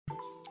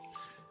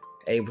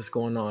Hey, what's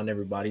going on,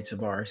 everybody?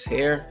 Tavares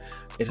here.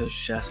 It is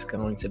just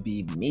going to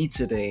be me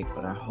today,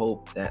 but I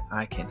hope that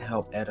I can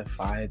help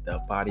edify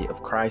the body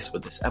of Christ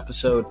with this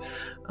episode.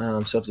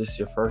 So if this is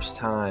your first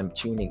time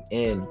tuning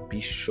in, be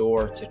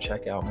sure to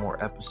check out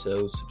more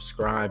episodes,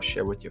 subscribe,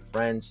 share with your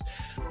friends.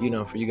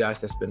 For you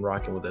guys that's been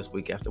rocking with us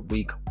week after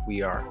week,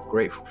 we are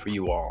grateful for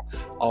you all.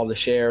 All the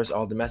shares,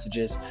 all the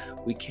messages,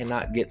 we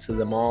cannot get to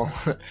them all,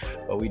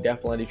 but we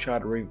definitely try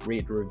to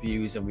read the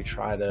reviews, and we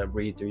try to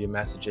read through your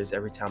messages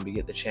every time we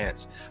get the chance.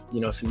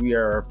 So we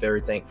are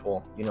very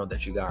thankful,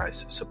 that you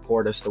guys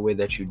support us the way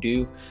that you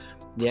do.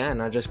 Yeah,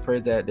 and I just pray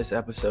that this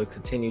episode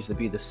continues to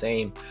be the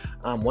same.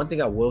 One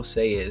thing I will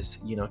say is,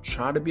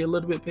 try to be a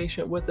little bit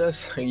patient with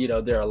us.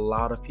 There are a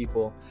lot of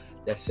people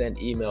that send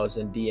emails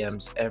and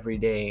DMs every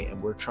day, and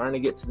we're trying to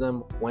get to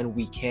them when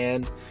we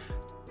can,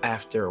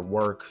 after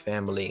work,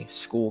 family,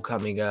 school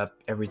coming up,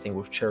 everything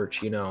with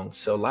church,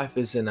 So life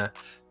is in a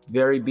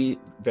very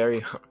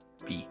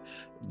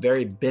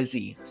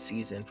busy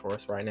season for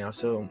us right now.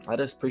 So I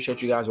just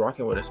appreciate you guys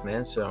rocking with us,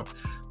 man. So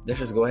let's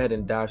just go ahead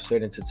and dive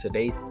straight into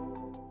today's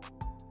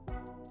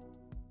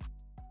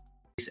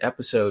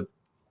episode.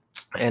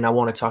 And I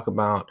want to talk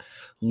about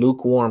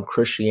lukewarm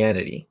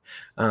Christianity.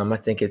 I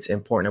think it's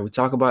important that we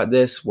talk about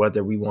this,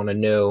 whether we want to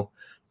know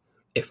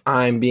if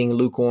I'm being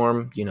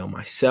lukewarm,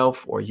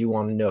 myself, or you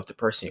want to know if the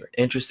person you're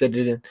interested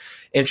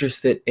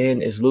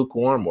in is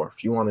lukewarm, or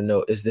if you want to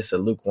know, is this a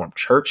lukewarm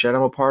church that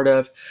I'm a part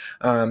of?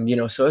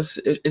 So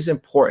it's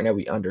important that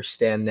we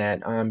understand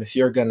that. If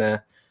you're going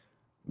to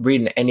read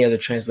in any other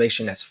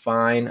translation, that's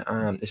fine.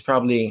 It's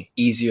probably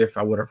easier if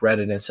I would have read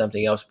it in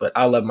something else, but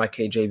I love my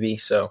KJV.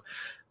 So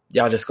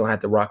y'all just going to have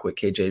to rock with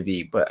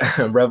KJV. But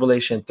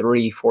Revelation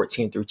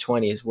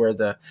 3:14-20 is where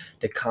the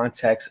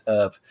context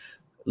of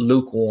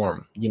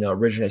lukewarm,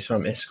 originates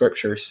from in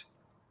scriptures.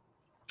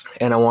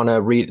 And I want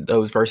to read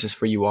those verses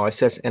for you all. It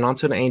says, "And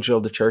unto the angel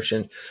of the church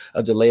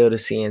of the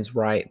Laodiceans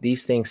write,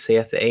 these things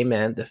saith the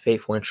Amen, the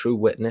faithful and true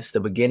witness, the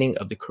beginning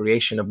of the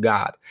creation of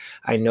God.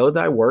 I know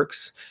thy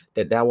works,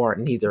 that thou art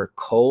neither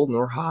cold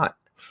nor hot.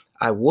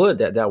 I would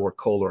that thou wert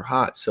cold or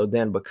hot. So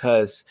then,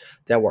 because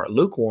thou art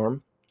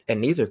lukewarm,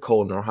 and neither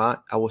cold nor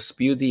hot, I will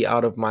spew thee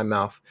out of my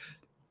mouth.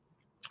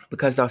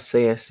 Because thou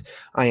sayest,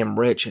 I am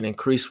rich and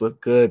increase with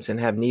goods and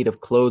have need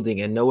of clothing,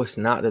 and knowest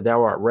not that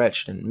thou art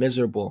wretched and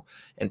miserable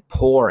and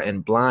poor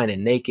and blind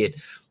and naked.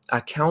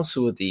 I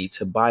counsel thee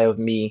to buy of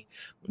me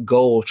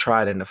gold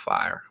tried in the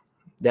fire,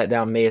 that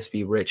thou mayest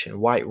be rich, and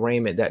white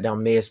raiment, that thou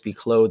mayest be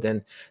clothed,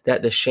 and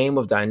that the shame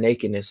of thy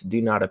nakedness do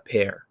not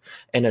appear.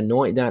 And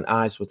anoint thine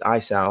eyes with eye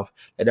salve,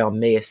 that thou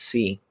mayest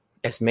see.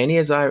 As many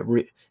as I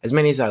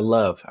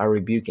love, I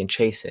rebuke and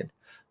chasten.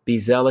 Be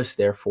zealous,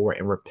 therefore,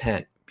 and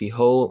repent.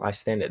 Behold, I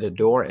stand at the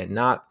door and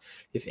knock.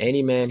 If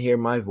any man hear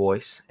my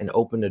voice and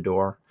open the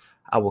door,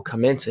 I will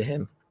come into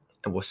him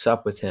and will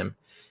sup with him,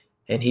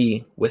 and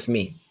he with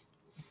me."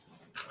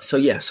 So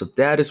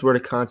that is where the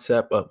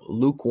concept of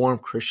lukewarm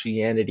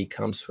Christianity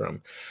comes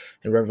from.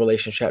 In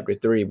Revelation chapter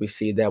 3, we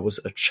see that was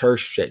a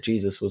church that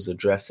Jesus was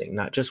addressing,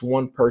 not just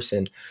one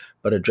person,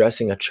 but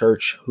addressing a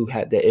church who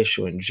had the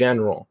issue in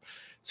general.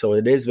 So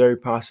it is very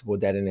possible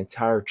that an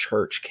entire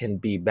church can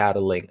be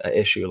battling an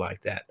issue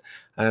like that.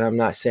 And I'm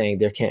not saying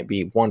there can't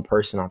be one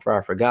person on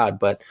fire for God,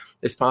 but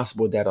it's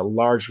possible that a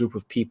large group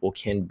of people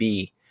can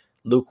be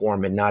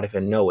lukewarm and not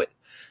even know it.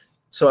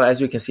 So as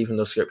we can see from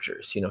those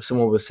scriptures,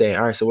 someone will say,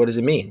 all right, so what does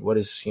it mean? What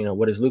is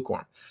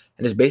lukewarm?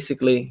 And it's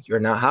basically, you're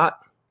not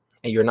hot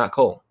and you're not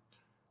cold.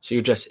 So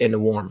you're just in the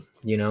warm,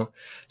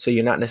 so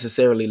you're not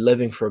necessarily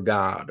living for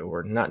God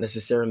or not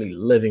necessarily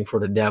living for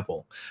the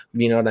devil.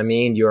 You know what I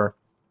mean? You're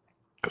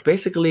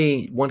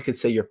basically, one could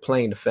say you're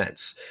playing the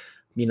fence.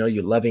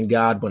 You're loving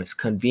God when it's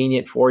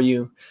convenient for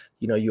you.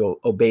 You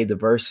obey the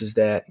verses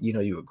that,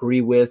 you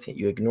agree with, and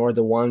you ignore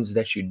the ones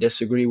that you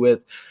disagree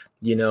with.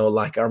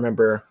 Like I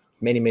remember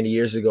many, many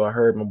years ago, I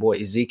heard my boy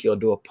Ezekiel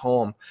do a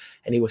poem,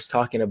 and he was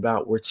talking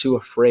about we're too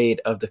afraid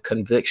of the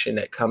conviction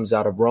that comes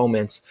out of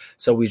Romans,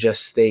 so we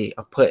just stay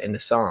put in the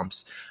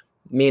Psalms.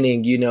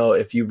 Meaning,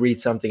 if you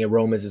read something in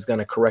Romans, it's going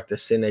to correct the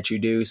sin that you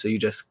do, so you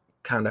just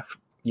kind of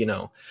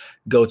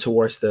go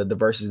towards the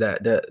verses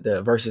that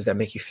the verses that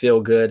make you feel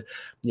good,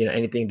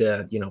 anything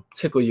to,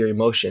 tickle your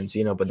emotions,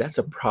 but that's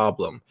a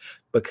problem,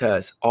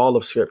 because all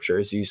of scripture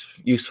is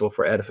useful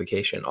for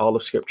edification. All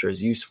of scripture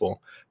is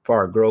useful for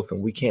our growth,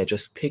 and we can't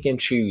just pick and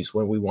choose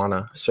when we want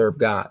to serve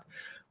God,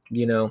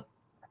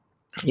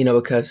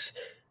 because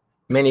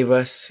many of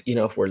us,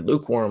 if we're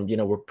lukewarm,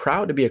 we're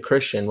proud to be a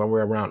Christian when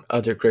we're around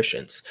other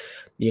Christians,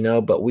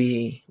 but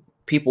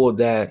people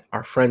that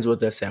are friends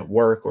with us at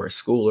work or at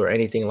school or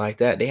anything like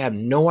that, they have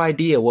no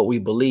idea what we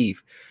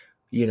believe,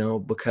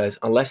 because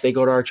unless they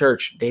go to our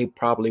church, they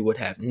probably would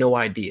have no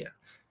idea,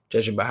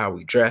 judging by how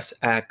we dress,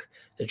 act,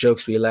 the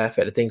jokes we laugh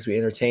at, the things we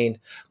entertain,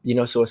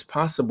 so it's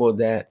possible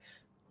that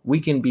we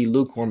can be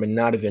lukewarm and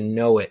not even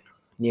know it,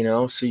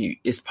 so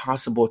it's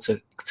possible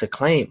to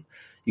claim,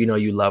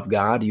 you love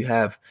God, you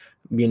have,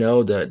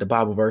 the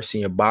Bible verse in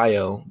your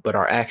bio, but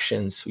our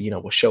actions,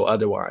 will show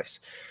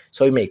otherwise.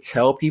 So we may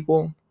tell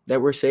people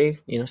that we're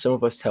saved. Some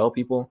of us tell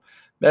people,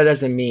 but that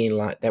doesn't mean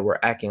that we're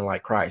acting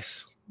like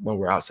Christ when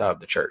we're outside of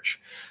the church.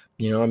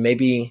 And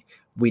maybe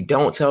we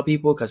don't tell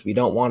people because we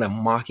don't want them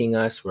mocking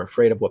us. We're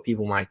afraid of what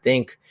people might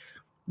think,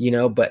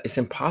 but it's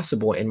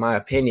impossible, in my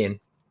opinion,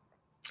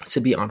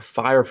 to be on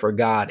fire for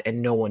God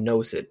and no one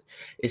knows it.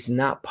 It's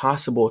not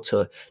possible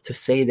to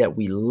say that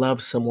we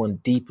love someone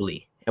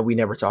deeply and we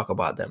never talk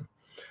about them.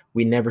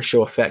 We never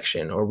show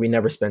affection, or we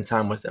never spend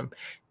time with them.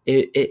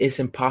 It's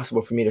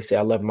impossible for me to say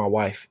I love my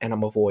wife and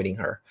I'm avoiding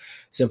her.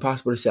 It's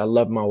impossible to say I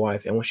love my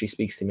wife and when she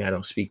speaks to me, I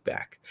don't speak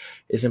back.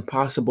 It's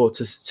impossible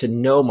to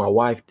know my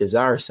wife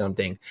desires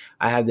something.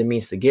 I have the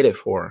means to get it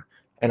for her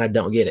and I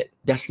don't get it.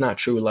 That's not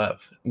true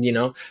love.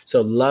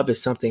 So love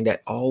is something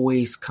that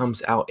always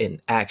comes out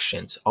in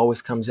actions,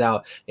 always comes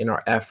out in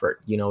our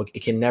effort.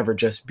 It can never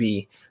just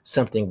be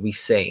something we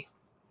say.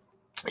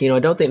 I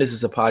don't think this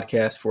is a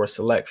podcast for a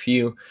select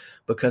few,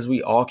 because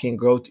we all can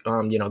go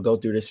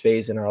through this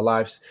phase in our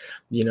lives,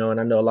 and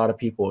I know a lot of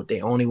people, they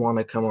only want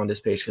to come on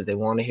this page because they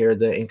want to hear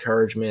the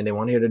encouragement, they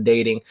want to hear the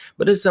dating,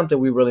 but it's something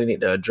we really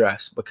need to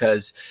address,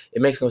 because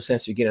it makes no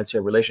sense you get into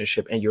a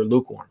relationship and you're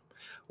lukewarm.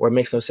 Or it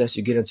makes no sense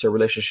you get into a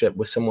relationship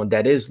with someone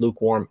that is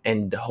lukewarm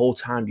and the whole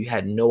time you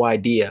had no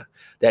idea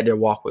that their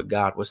walk with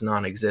God was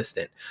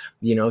non-existent.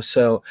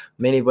 So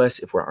many of us,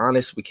 if we're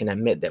honest, we can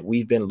admit that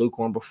we've been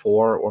lukewarm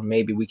before, or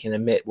maybe we can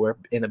admit we're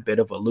in a bit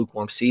of a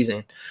lukewarm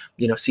season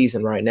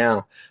right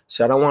now.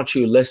 So I don't want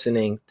you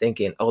listening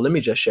thinking, oh, let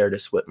me just share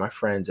this with my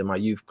friends in my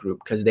youth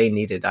group because they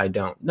need it, I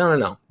don't.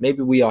 No.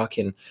 Maybe we all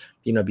can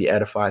be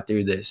edified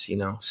through this,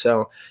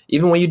 So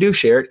even when you do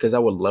share it, because I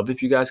would love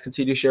if you guys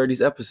continue to share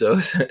these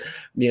episodes,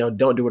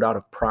 don't do it out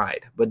of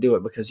pride, but do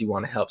it because you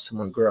want to help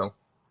someone grow.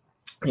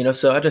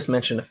 So I just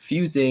going to mention a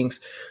few things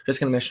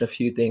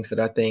that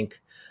I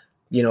think,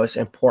 it's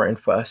important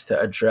for us to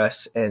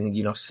address, and,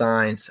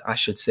 signs, I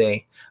should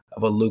say,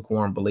 of a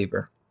lukewarm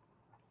believer.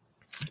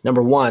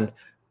 Number one,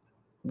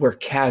 we're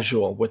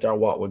casual with our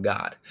walk with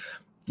God.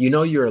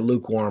 You're a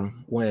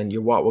lukewarm when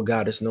your walk with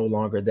God is no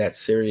longer that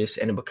serious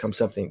and it becomes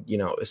something,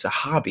 it's a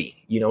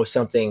hobby, it's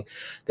something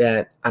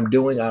that I'm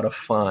doing out of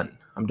fun.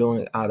 I'm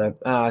doing out of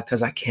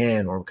because I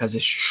can, or because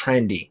it's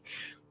trendy,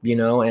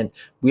 and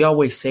we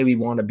always say we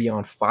want to be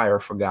on fire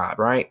for God,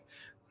 right?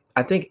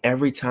 I think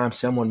every time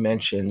someone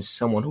mentions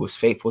someone who is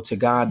faithful to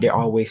God, they're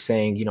always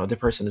saying, the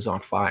person is on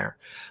fire.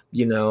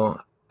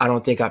 I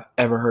don't think I've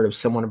ever heard of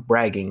someone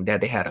bragging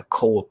that they had a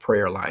cold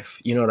prayer life.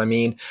 You know what I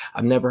mean?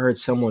 I've never heard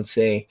someone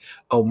say,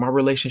 oh, my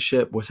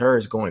relationship with her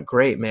is going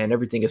great, man.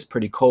 Everything is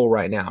pretty cold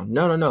right now.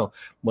 No.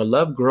 When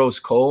love grows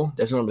cold,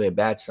 that's normally a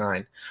bad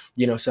sign.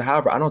 So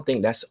however, I don't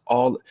think that's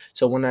all.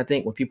 So when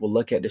people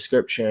look at the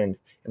scripture and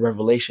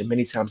Revelation,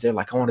 many times they're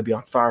like, I want to be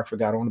on fire for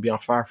God. I want to be on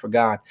fire for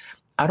God.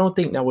 I don't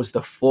think that was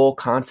the full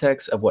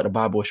context of what the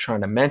Bible was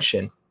trying to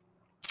mention,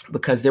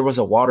 because there was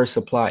a water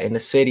supply in the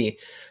city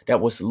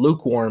that was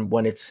lukewarm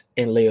when it's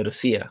in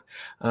Laodicea.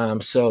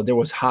 So there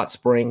was hot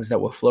springs that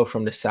would flow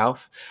from the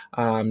south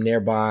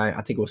nearby.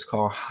 I think it was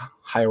called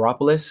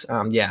Hierapolis.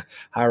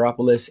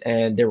 Hierapolis.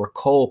 And there were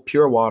cold,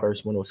 pure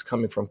waters when it was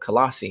coming from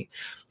Colossae.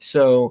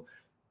 So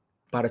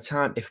by the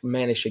time it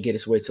managed to get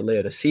its way to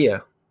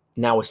Laodicea,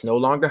 now it's no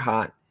longer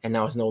hot and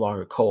now it's no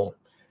longer cold.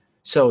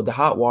 So the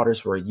hot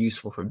waters were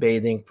useful for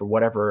bathing, for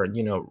whatever,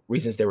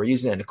 reasons they were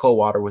using it. And the cold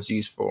water was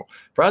used for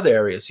other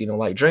areas,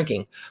 like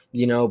drinking,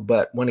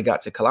 but when it got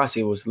to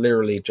Colossae, it was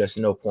literally just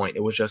no point.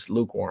 It was just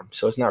lukewarm.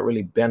 So it's not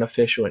really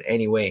beneficial in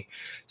any way.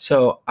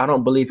 So I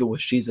don't believe it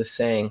was Jesus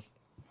saying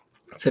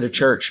to the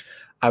church,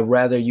 I'd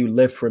rather you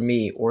live for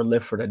me or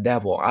live for the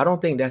devil. I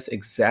don't think that's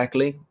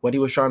exactly what he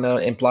was trying to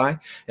imply.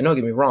 And don't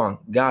get me wrong,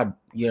 God,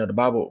 the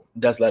Bible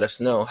does let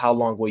us know how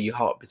long will you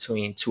halt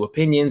between two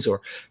opinions,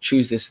 or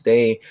choose this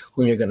day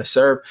whom you're going to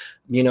serve,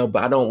 but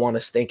I don't want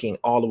us thinking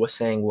all it was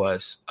saying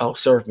was, oh,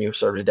 serve me or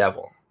serve the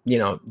devil.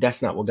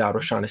 That's not what God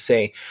was trying to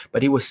say.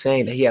 But he was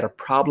saying that he had a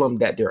problem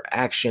that their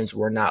actions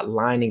were not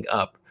lining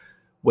up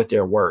with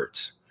their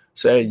words.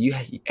 So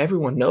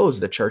everyone knows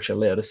the church in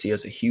Laodicea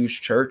is a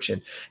huge church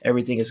and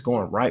everything is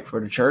going right for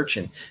the church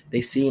and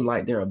they seem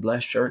like they're a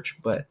blessed church,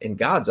 but in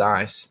God's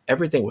eyes,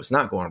 everything was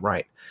not going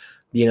right.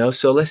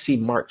 So let's see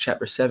Mark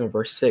chapter 7,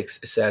 verse 6.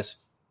 It says,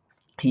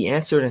 he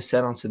answered and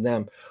said unto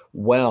them,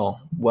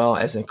 well,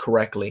 as in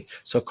correctly.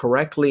 So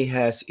correctly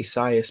has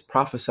Esaias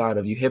prophesied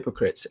of you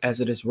hypocrites,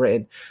 as it is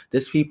written,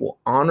 this people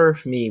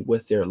honoreth me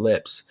with their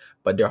lips,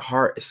 but their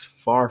heart is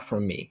far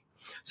from me.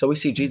 So we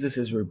see Jesus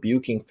is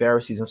rebuking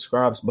Pharisees and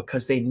scribes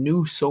because they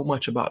knew so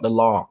much about the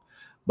law,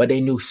 but they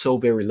knew so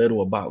very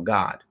little about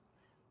God.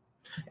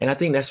 And I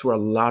think that's where a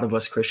lot of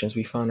us Christians,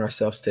 we find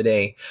ourselves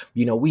today.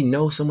 We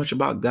know so much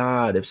about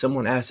God. If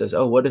someone asks us,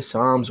 oh, what does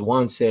Psalms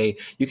 1 say?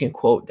 You can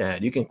quote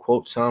that. You can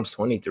quote Psalms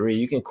 23.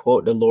 You can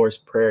quote the Lord's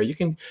Prayer. You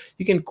can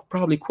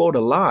probably quote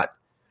a lot.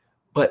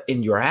 But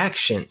in your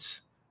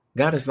actions,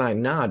 God is like,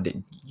 nah,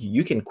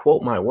 you can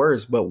quote my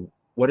words, but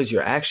what is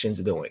your actions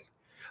doing?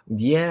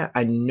 Yeah,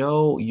 I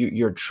know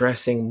you're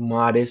dressing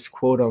modest,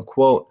 quote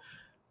unquote,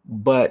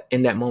 But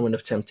in that moment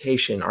of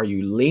temptation, are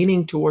you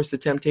leaning towards the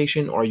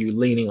temptation or are you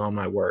leaning on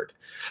my word?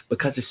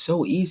 Because it's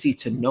so easy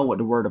to know what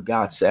the word of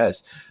God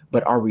says,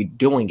 but are we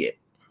doing it?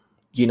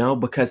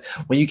 Because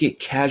when you get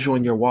casual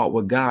in your walk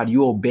with God,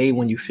 you obey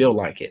when you feel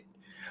like it.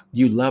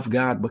 You love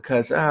God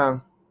because,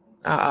 okay,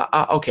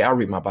 I'll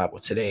read my Bible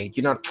today.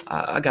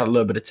 I got a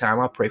little bit of time.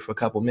 I'll pray for a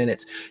couple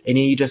minutes. And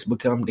then you just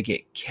become to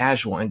get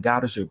casual, and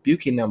God is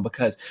rebuking them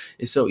because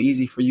it's so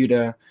easy for you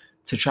to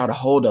try to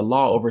hold a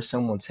law over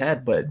someone's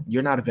head, but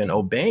you're not even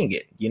obeying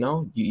it.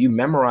 You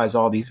memorize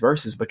all these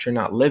verses, but you're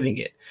not living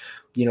it.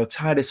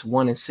 Titus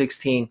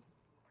 1:16,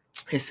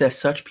 it says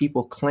such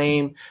people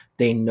claim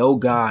they know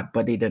God,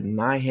 but they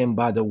deny him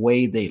by the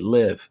way they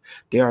live.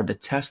 They are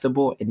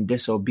detestable and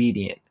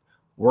disobedient,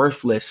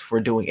 worthless for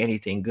doing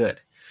anything good.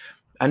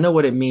 I know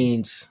what it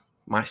means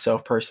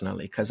myself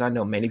personally, because I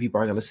know many people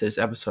are going to listen to this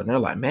episode and they're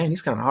like, man,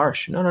 he's kind of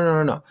harsh. No, no,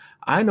 no, no, no.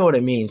 I know what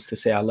it means to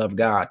say I love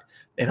God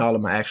and all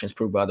of my actions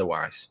prove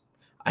otherwise.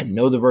 I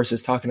know the verse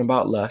is talking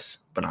about lust,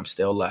 but I'm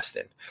still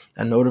lusting.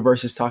 I know the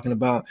verse is talking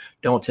about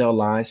don't tell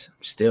lies,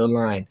 I'm still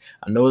lying.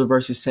 I know the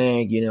verse is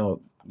saying,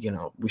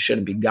 we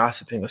shouldn't be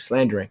gossiping or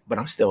slandering, but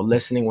I'm still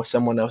listening when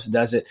someone else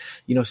does it.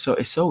 So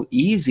it's so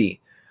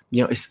easy,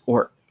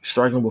 or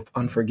struggling with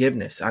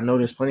unforgiveness. I know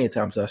there's plenty of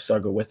times I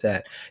struggle with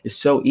that. It's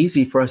so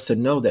easy for us to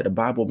know that the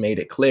Bible made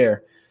it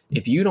clear.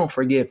 If you don't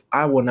forgive,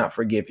 I will not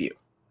forgive you.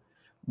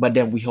 But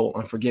then we hold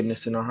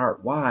unforgiveness in our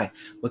heart. Why?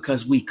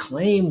 Because we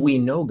claim we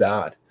know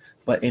God,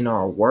 but in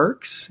our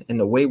works, in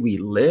the way we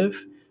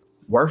live,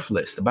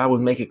 worthless. The Bible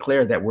make it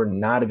clear that we're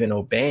not even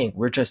obeying.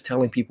 We're just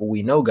telling people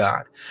we know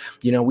God.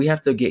 We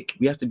have to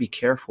be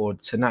careful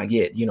to not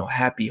get,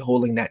 happy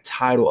holding that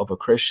title of a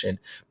Christian,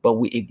 but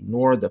we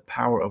ignore the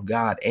power of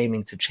God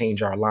aiming to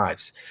change our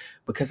lives.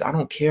 Because I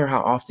don't care how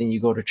often you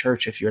go to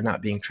church if you're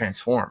not being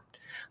transformed.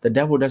 The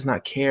devil does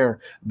not care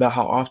about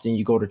how often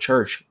you go to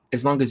church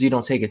as long as you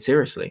don't take it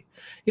seriously.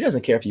 He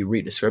doesn't care if you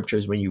read the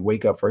scriptures when you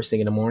wake up first thing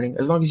in the morning,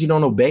 as long as you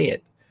don't obey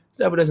it.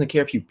 The devil doesn't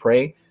care if you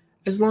pray,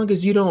 as long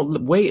as you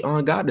don't wait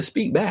on God to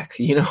speak back.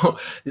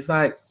 It's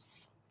like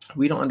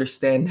we don't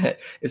understand that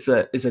it's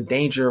a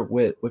danger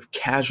with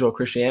casual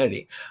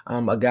Christianity.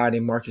 A guy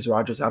named Marcus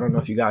Rogers, I don't know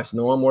if you guys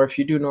know him, or if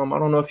you do know him, I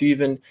don't know if you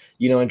even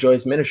enjoy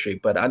his ministry,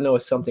 but I know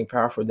it's something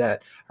powerful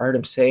that I heard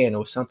him say, and it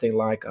was something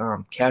like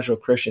casual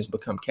Christians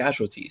become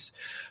casualties,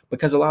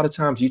 because a lot of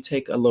times you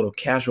take a little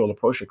casual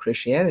approach to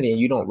Christianity and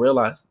you don't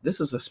realize this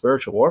is a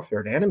spiritual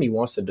warfare. The enemy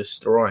wants to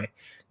destroy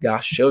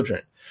God's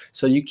children,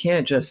 so you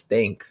can't just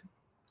think,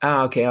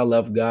 okay, I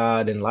love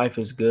God and life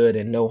is good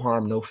and no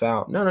harm, no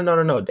foul. No, no, no,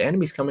 no, no. The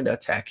enemy's coming to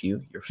attack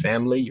you, your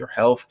family, your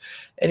health,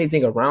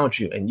 anything around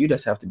you. And you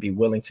just have to be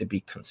willing to be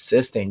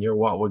consistent in your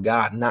walk with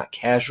God, not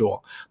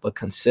casual, but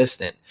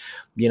consistent.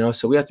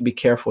 So we have to be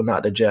careful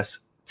not to just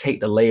take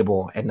the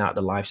label and not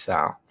the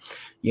lifestyle,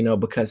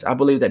 because I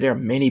believe that there are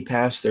many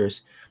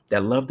pastors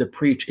that love to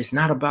preach. It's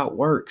not about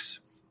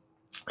works.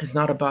 It's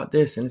not about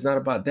this and it's not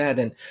about that.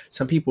 And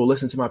some people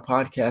listen to my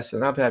podcast,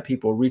 and I've had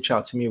people reach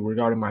out to me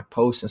regarding my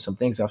posts and some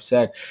things I've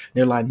said. And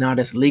they're like, nah,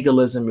 that's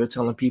legalism. You're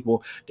telling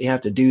people they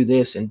have to do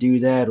this and do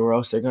that or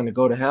else they're going to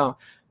go to hell.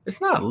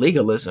 It's not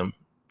legalism.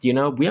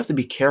 We have to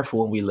be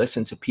careful when we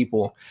listen to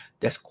people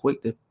that's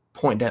quick to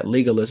point that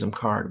legalism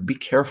card. Be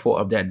careful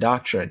of that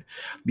doctrine,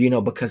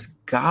 because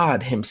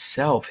God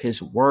himself,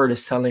 his word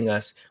is telling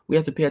us we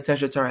have to pay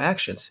attention to our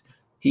actions.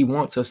 He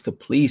wants us to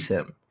please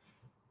him.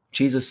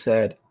 Jesus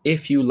said,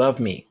 if you love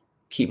me,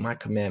 keep my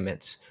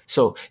commandments.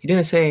 So he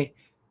didn't say,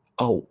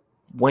 oh,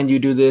 when you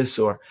do this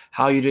or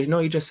how you do it. No,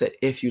 he just said,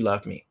 if you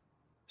love me.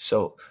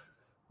 So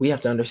we have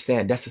to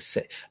understand that's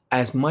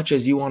as much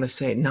as you want to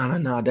say,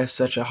 no, that's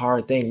such a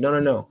hard thing.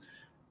 No.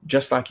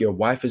 Just like your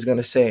wife is going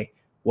to say,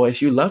 well,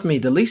 if you love me,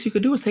 the least you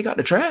could do is take out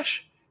the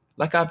trash.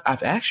 Like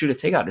I've asked you to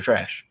take out the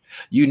trash.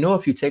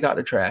 If you take out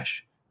the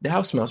trash, the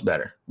house smells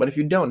better. But if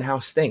you don't, the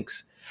house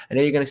stinks. And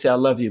then you're going to say, I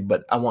love you,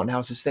 but I want the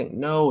house to stink.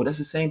 No, that's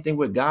the same thing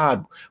with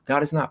God.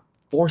 God is not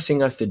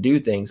forcing us to do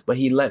things, but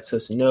he lets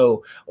us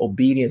know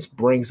obedience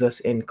brings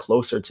us in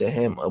closer to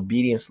him.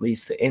 Obedience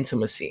leads to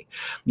intimacy.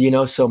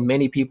 So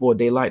many people,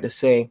 they like to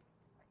say,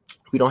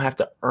 we don't have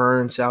to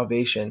earn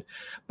salvation,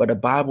 but the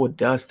Bible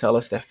does tell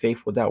us that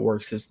faith without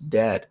works is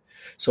dead.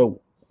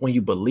 So when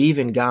you believe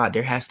in God,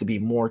 there has to be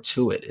more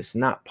to it. It's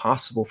not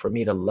possible for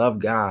me to love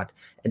God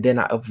and then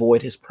I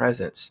avoid his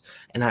presence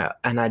and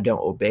I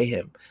don't obey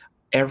him.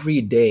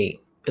 Every day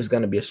is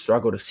going to be a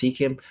struggle to seek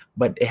him,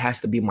 but it has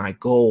to be my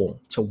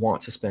goal to want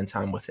to spend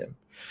time with him.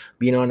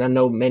 And I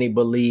know many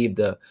believe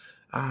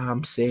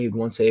I'm saved,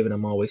 once saved, and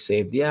I'm always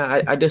saved.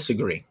 Yeah, I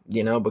disagree,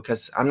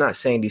 because I'm not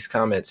saying these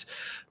comments,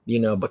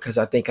 because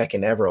I think I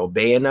can ever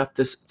obey enough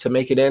to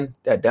make it in.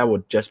 That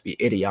would just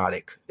be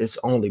idiotic. It's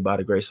only by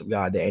the grace of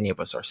God that any of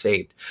us are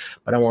saved.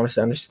 But I want us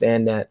to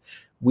understand that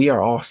we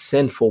are all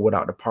sinful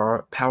without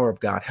the power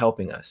of God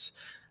helping us.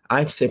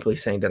 I'm simply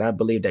saying that I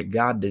believe that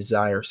God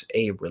desires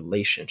a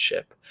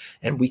relationship,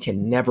 and we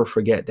can never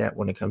forget that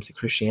when it comes to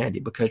Christianity,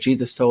 because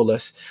Jesus told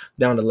us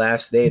down the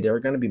last day, there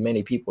are going to be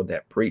many people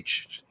that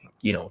preach,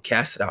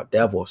 casted out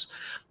devils,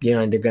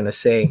 and they're going to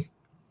say,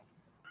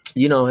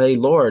 hey,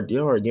 Lord,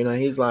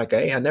 he's like,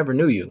 hey, I never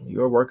knew you.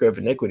 You're a worker of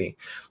iniquity,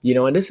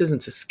 and this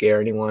isn't to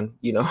scare anyone.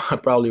 I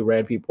probably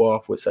ran people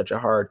off with such a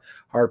hard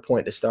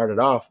point to start it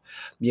off,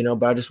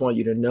 but I just want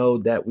you to know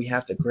that we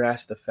have to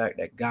grasp the fact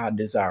that God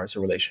desires a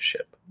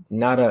relationship,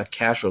 not a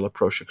casual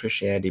approach to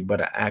Christianity,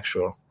 but an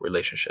actual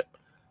relationship.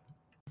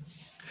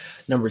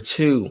 Number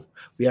two,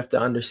 we have to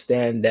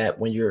understand that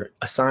when you're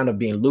a sign of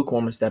being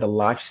lukewarm is that a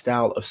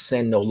lifestyle of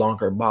sin no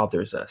longer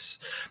bothers us.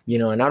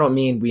 And I don't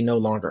mean we no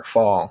longer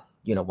fall,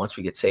 once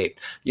we get saved.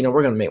 We're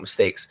going to make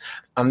mistakes.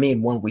 I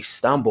mean, when we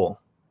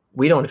stumble,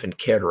 we don't even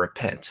care to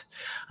repent.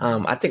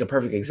 I think a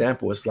perfect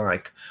example is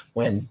like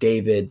when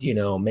David,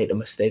 made a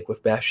mistake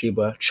with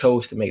Bathsheba,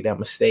 chose to make that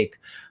mistake.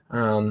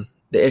 The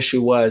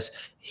issue was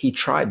he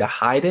tried to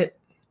hide it,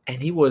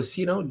 and he was,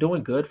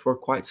 doing good for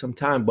quite some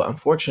time. But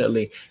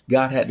unfortunately,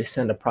 God had to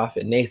send the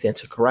prophet Nathan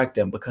to correct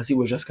him because he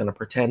was just going to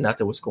pretend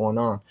nothing was going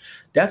on.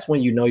 That's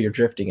when you're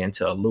drifting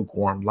into a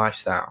lukewarm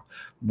lifestyle.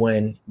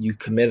 When you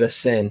commit a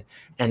sin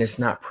and it's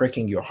not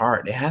pricking your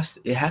heart, it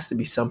has to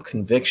be some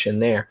conviction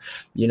there.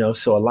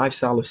 So a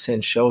lifestyle of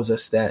sin shows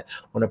us that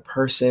when a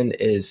person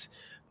is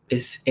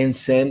in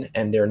sin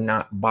and they're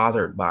not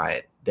bothered by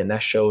it, then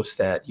that shows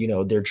that,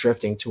 they're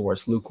drifting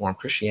towards lukewarm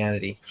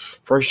Christianity.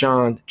 1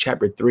 John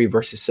chapter 3,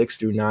 verses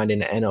 6-9 in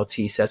the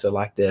NLT says it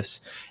like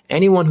this: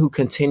 anyone who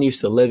continues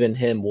to live in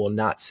him will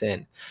not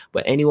sin,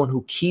 but anyone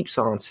who keeps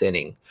on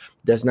sinning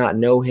does not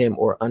know him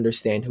or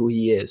understand who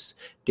he is.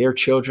 Dear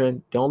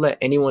children, don't let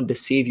anyone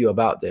deceive you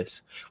about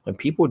this. When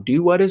people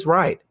do what is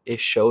right,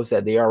 it shows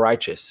that they are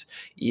righteous,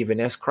 even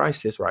as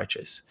Christ is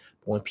righteous.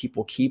 But when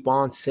people keep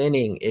on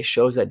sinning, it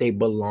shows that they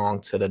belong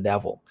to the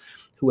devil,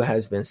 who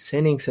has been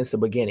sinning since the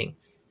beginning.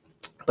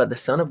 But the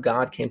Son of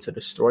God came to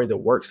destroy the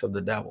works of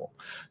the devil.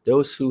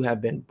 Those who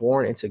have been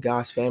born into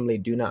God's family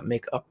do not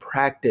make a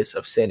practice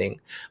of sinning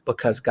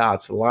because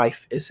God's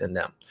life is in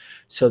them.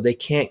 So they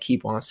can't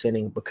keep on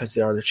sinning because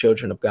they are the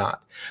children of God.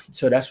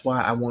 So that's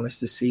why I want us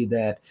to see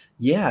that,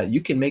 yeah,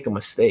 you can make a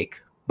mistake,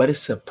 but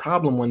it's a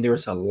problem when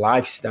there's a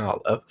lifestyle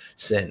of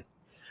sin.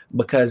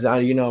 Because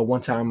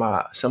one time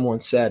someone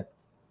said,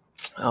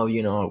 oh,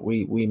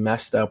 we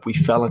messed up, we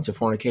fell into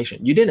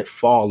fornication. You didn't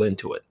fall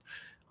into it.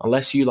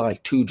 Unless you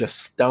just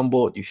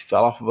stumbled, you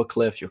fell off of a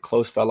cliff, your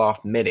clothes fell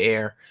off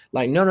midair.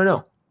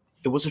 No.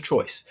 It was a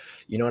choice.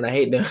 And I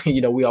hate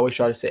to, we always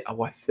try to say,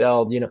 oh, I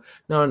fell,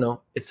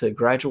 No. It's a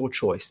gradual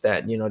choice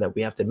that, that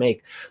we have to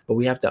make. But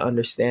we have to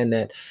understand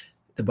that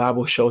the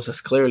Bible shows us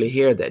clearly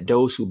here that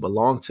those who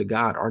belong to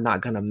God are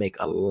not going to make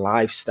a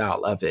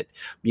lifestyle of it.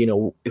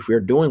 If we're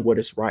doing what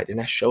is right, and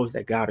that shows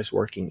that God is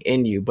working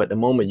in you. But the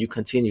moment you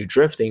continue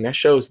drifting, that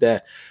shows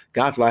that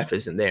God's life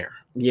isn't there.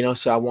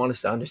 So I want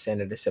us to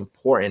understand that it's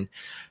important,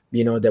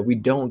 that we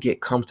don't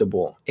get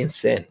comfortable in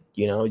sin.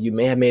 You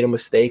may have made a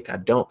mistake. I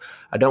don't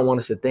want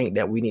us to think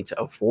that we need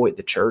to avoid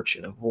the church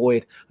and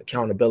avoid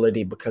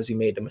accountability because you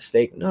made the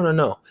mistake.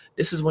 No.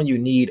 This is when you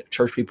need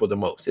church people the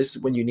most. This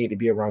is when you need to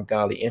be around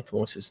godly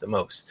influences the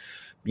most.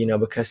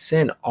 Because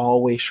sin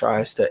always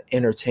tries to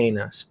entertain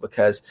us,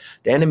 because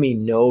the enemy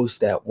knows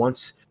that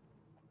once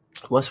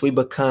we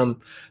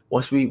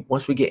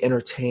get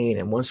entertained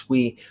and once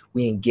we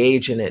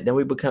engage in it, then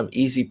we become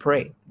easy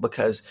prey,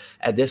 because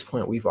at this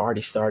point we've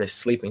already started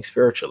sleeping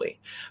spiritually.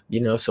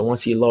 So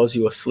once he lulls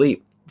you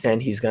asleep, then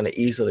he's going to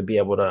easily be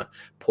able to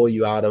pull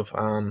you out of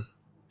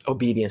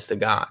obedience to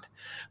God.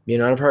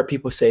 I've heard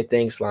people say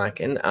things like,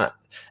 and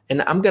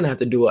I'm going to have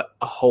to do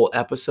a whole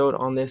episode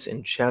on this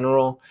in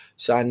general.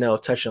 So I know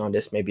touching on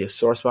this may be a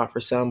sore spot for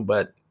some,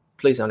 but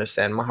please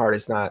understand, my heart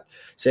is not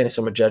saying it's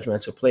from a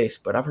judgmental place.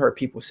 But I've heard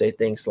people say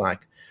things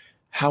like,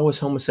 how is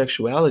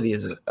homosexuality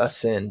is a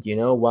sin?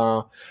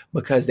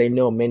 Because they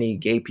know many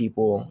gay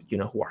people,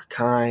 who are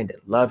kind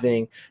and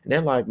loving. And they're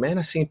like, man,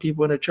 I've seen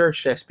people in the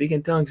church that speak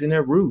in tongues and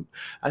they're rude.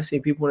 I've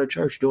seen people in the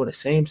church doing the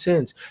same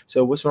sins.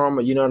 So what's wrong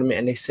with, you know what I mean?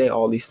 And they say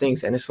all these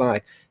things. And it's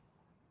like,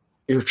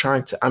 I'm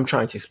trying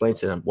to explain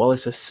to them, well,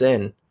 it's a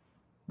sin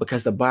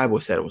because the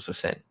Bible said it was a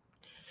sin.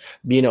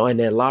 And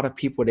then a lot of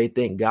people, they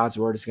think God's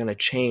word is going to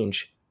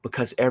change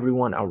because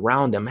everyone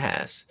around them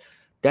has.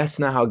 That's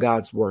not how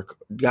God's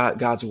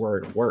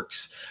word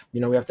works. We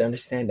have to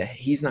understand that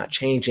he's not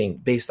changing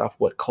based off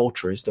what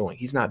culture is doing.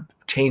 He's not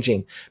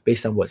changing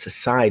based on what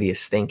society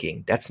is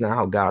thinking. That's not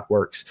how God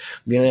works.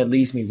 That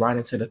leads me right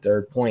into the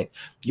third point.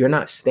 You're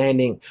not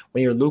standing,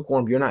 when you're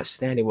lukewarm, you're not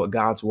standing with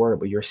God's word,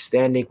 but you're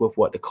standing with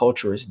what the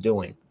culture is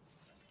doing.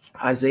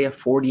 Isaiah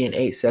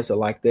 40:8 says it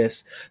like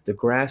this: the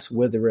grass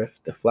withereth,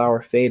 the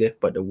flower fadeth,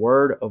 but the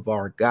word of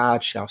our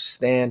God shall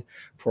stand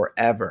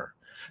forever.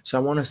 So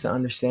I want us to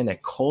understand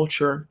that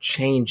culture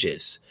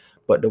changes,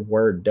 but the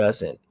word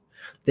doesn't.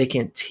 They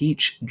can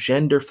teach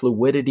gender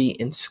fluidity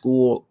in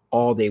school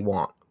all they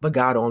want, but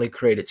God only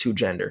created two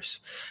genders.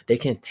 They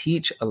can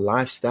teach a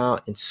lifestyle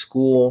in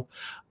school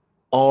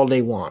all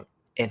they want.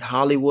 In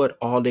Hollywood,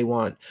 all they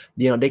want.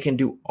 They can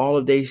do all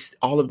of these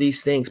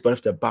things, but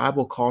if the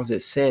Bible calls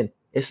it sin,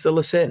 it's still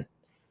a sin.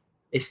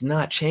 It's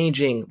not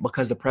changing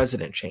because the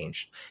president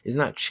changed. It's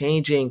not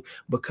changing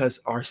because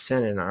our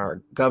Senate,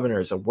 our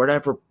governors, or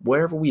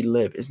wherever we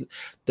live, is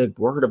the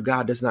word of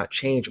God does not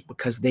change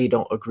because they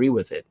don't agree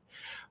with it.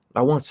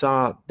 I once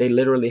saw they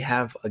literally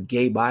have a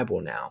gay Bible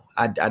now.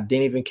 I didn't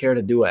even care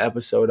to do an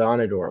episode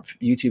on it or a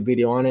YouTube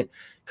video on it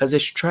because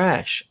it's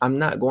trash. I did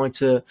not want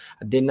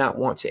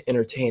to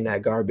entertain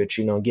that garbage,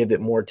 give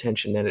it more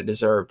attention than it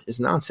deserved.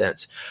 It's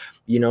nonsense.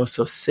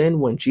 So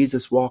sin when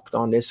Jesus walked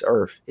on this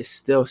earth is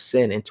still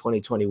sin in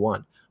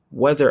 2021,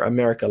 whether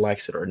America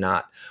likes it or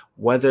not,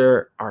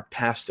 whether our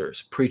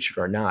pastors preach it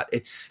or not,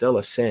 it's still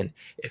a sin.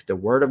 If the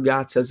word of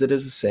God says it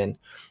is a sin,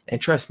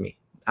 and trust me,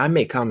 I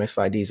make comments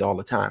like these all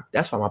the time.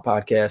 That's why my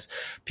podcast,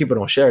 people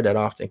don't share that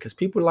often because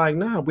people are like,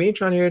 nah, we ain't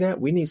trying to hear that.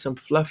 We need some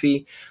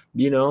fluffy,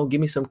 give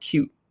me some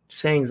cute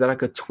sayings that I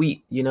could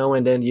tweet,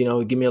 and then,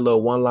 give me a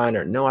little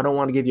one-liner. No, I don't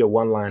want to give you a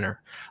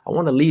one-liner. I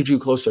want to lead you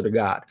closer to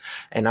God.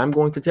 And I'm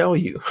going to tell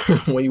you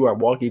when you are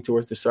walking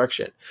towards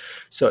destruction.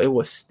 So it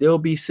will still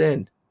be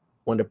sin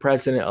when the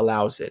president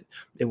allows it.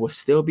 It will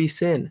still be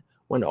sin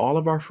when all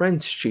of our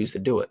friends choose to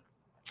do it.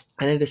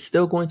 And it is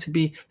still going to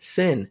be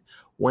sin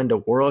when the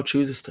world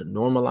chooses to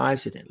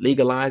normalize it and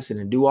legalize it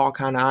and do all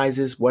kind of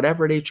ISIS,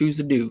 whatever they choose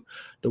to do.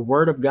 The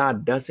word of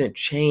God doesn't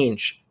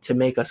change to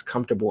make us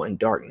comfortable in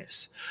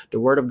darkness. The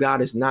word of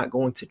God is not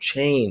going to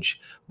change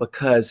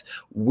because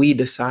we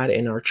decided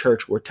in our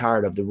church we're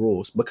tired of the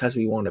rules, because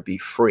we want to be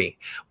free.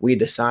 We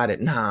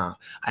decided, I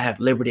have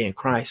liberty in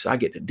Christ, so I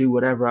get to do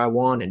whatever I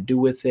want and do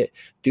with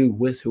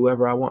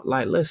whoever I want.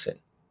 Like, listen.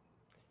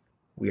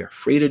 We are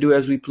free to do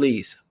as we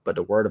please, but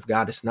the word of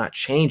God is not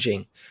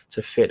changing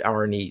to fit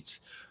our needs.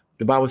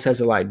 The Bible says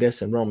it like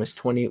this in Romans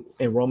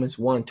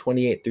 1,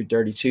 28 through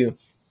 32.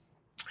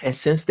 And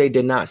since they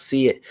did not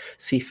see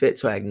fit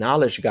to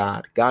acknowledge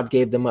God, God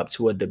gave them up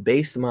to a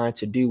debased mind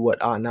to do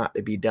what ought not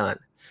to be done.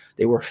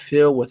 They were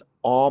filled with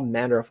all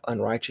manner of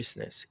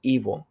unrighteousness,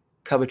 evil,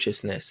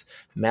 covetousness,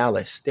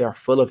 malice. They are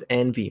full of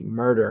envy,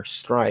 murder,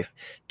 strife,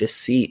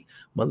 deceit,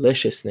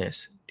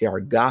 maliciousness. They are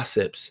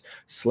gossips,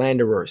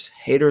 slanderers,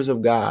 haters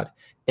of God,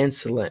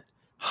 insolent,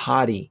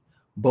 haughty,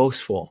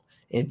 boastful,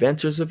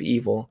 inventors of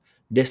evil,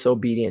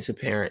 disobedient to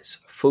parents,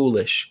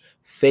 foolish,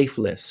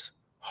 faithless,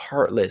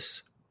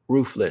 heartless,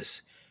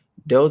 ruthless.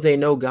 Though they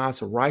know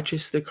God's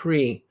righteous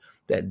decree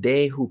that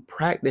they who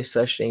practice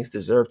such things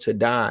deserve to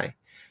die,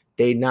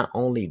 they not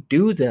only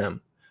do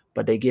them,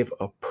 but they give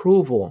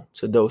approval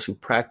to those who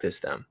practice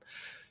them.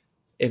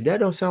 If that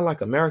don't sound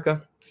like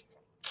America,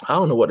 I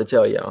don't know what to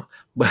tell y'all,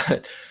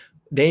 but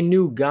they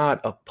knew God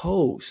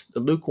opposed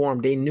the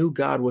lukewarm. They knew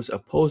God was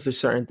opposed to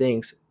certain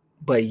things,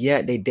 but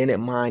yet they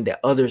didn't mind that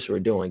others were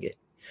doing it.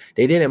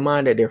 They didn't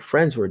mind that their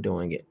friends were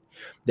doing it.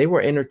 They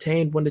were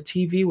entertained when the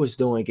TV was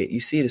doing it. You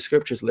see, the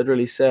scriptures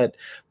literally said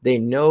they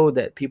know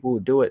that people who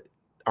do it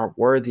are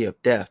worthy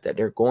of death, that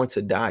they're going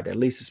to die, that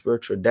leads to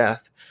spiritual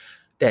death,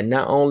 that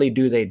not only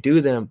do they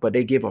do them, but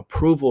they give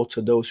approval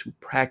to those who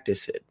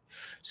practice it.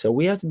 So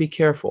we have to be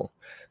careful.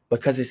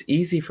 Because it's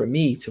easy for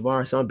me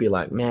tomorrow, someone be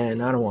like, man,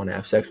 I don't want to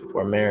have sex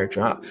before marriage.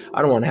 Or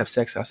I don't want to have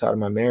sex outside of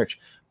my marriage.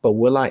 But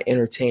will I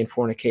entertain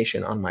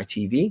fornication on my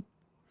TV?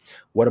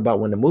 What about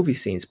when the movie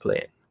scenes play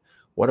it?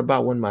 What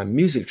about when my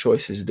music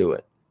choices do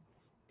it?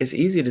 It's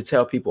easy to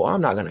tell people,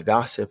 I'm not going to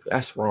gossip.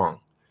 That's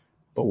wrong.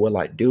 But will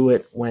I do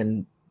it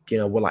when,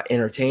 will I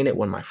entertain it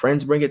when my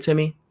friends bring it to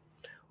me?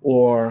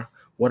 Or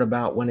what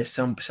about when it's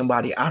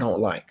somebody I don't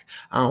like?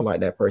 I don't like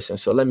that person.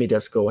 So let me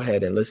just go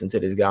ahead and listen to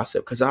this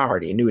gossip because I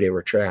already knew they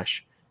were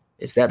trash.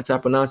 Is that the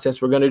type of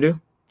nonsense we're going to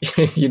do?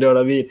 You know what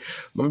I mean?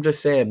 I'm just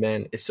saying,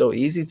 man, it's so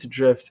easy to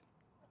drift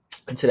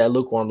into that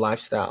lukewarm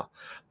lifestyle.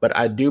 But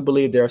I do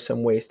believe there are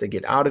some ways to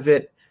get out of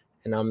it.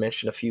 And I'll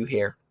mention a few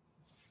here.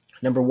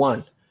 Number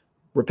one,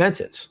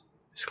 repentance.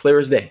 It's clear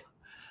as day.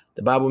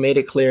 The Bible made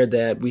it clear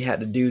that we had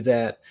to do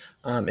that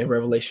in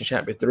Revelation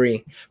chapter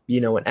 3.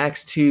 In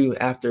Acts 2,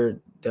 after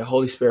the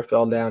Holy Spirit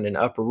fell down in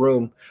the upper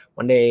room,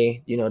 when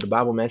they, the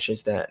Bible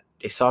mentions that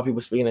they saw people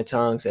speaking in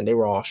tongues and they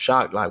were all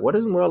shocked, like, what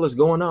in the world is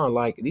going on?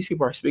 Like, these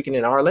people are speaking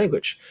in our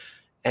language.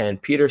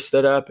 And Peter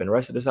stood up and the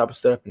rest of the disciples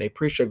stood up and they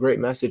preached a great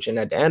message. And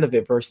at the end of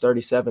it, verse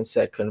 37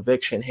 said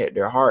conviction hit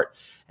their heart.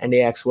 And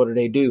they asked, what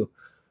do?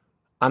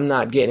 I'm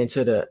not getting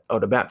into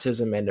the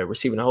baptism and the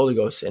receiving the Holy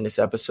Ghost in this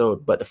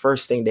episode, but the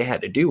first thing they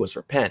had to do was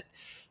repent.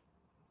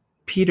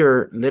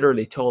 Peter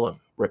literally told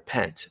them,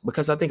 repent,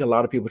 because I think a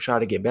lot of people try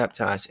to get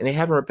baptized and they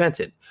haven't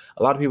repented.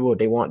 A lot of people,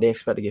 they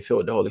expect to get filled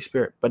with the Holy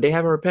Spirit, but they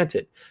haven't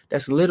repented.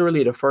 That's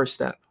literally the first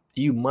step.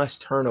 You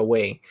must turn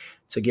away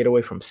to get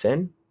away from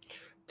sin,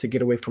 to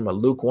get away from a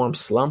lukewarm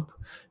slump.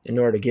 In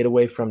order to get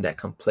away from that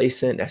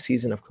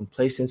season of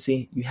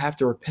complacency, you have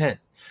to repent.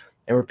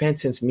 And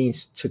repentance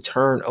means to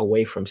turn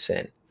away from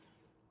sin.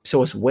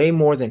 So it's way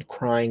more than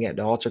crying at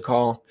the altar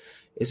call.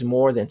 It's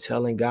more than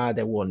telling God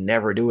that we'll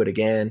never do it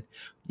again.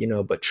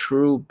 But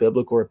true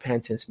biblical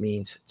repentance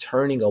means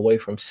turning away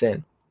from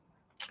sin,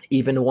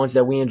 even the ones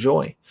that we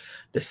enjoy,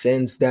 the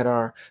sins that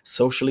are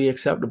socially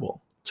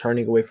acceptable,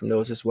 turning away from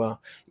those as well.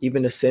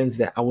 Even the sins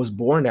that I was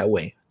born that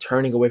way,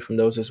 turning away from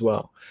those as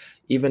well.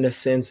 Even the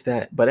sins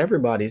that, but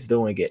everybody's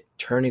doing it,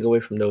 turning away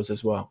from those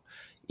as well.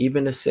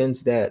 Even the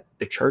sins that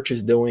the church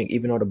is doing,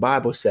 even though the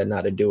Bible said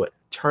not to do it,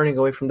 turning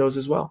away from those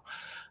as well.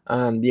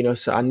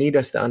 So I need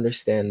us to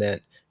understand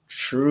that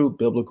true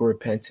biblical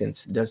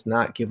repentance does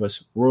not give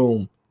us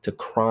room to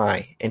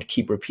cry and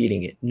keep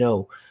repeating it.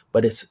 No,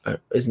 but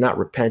it's not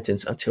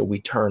repentance until we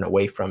turn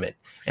away from it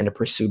and to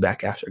pursue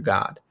back after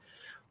God.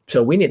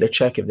 So we need to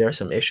check if there are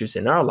some issues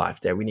in our life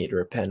that we need to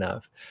repent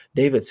of.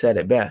 David said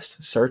it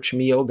best: search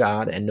me, O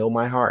God, and know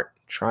my heart.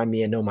 Try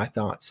me and know my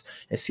thoughts,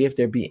 and see if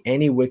there be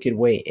any wicked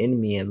way in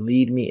me, and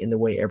lead me in the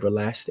way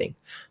everlasting.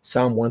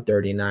 Psalm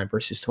 139,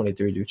 verses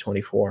 23 through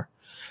 24.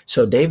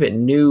 So David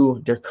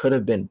knew there could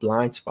have been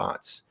blind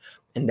spots.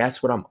 And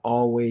that's what I'm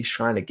always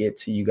trying to get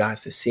to you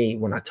guys to see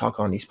when I talk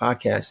on these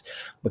podcasts,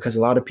 because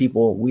a lot of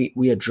people,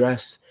 we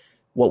address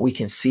what we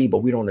can see, but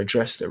we don't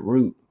address the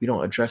root. We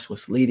don't address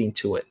what's leading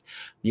to it,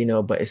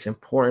 but it's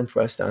important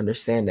for us to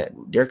understand that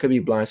there could be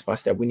blind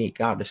spots that we need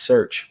God to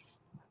search,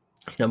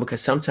 because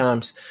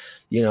sometimes,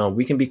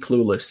 we can be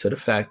clueless to the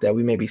fact that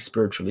we may be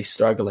spiritually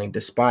struggling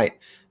despite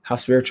how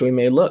spiritual we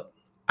may look.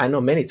 I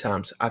know many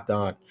times I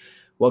thought,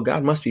 well,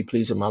 God must be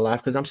pleased with my life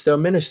because I'm still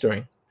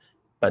ministering.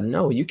 But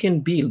no, you can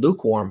be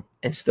lukewarm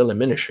and still in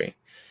ministry.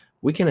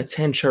 We can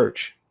attend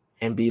church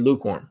and be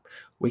lukewarm.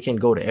 We can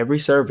go to every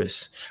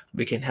service.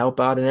 We can help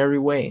out in every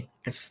way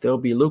and still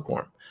be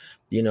lukewarm.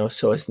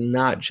 So it's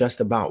not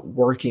just about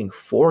working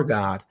for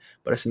God,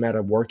 but it's a matter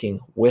of working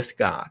with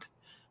God,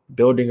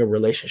 building a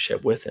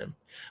relationship with him,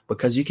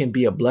 because you can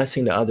be a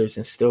blessing to others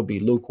and still be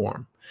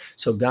lukewarm.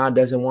 So God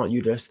doesn't want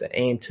you just to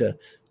aim to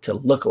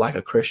look like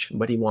a Christian,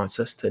 but he wants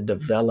us to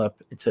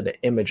develop into the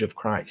image of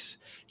Christ.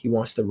 He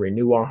wants to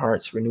renew our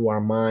hearts, renew our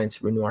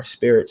minds, renew our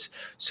spirits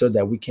so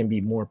that we can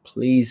be more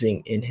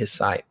pleasing in his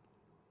sight.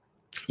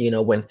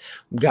 When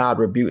God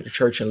rebuked the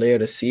church in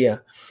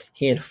Laodicea,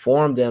 he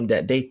informed them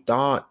that they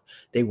thought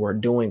they were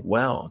doing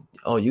well.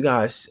 Oh, you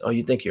guys,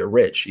 you think you're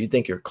rich, you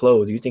think you're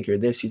clothed, you think you're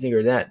this, you think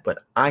you're that, but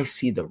I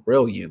see the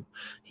real you.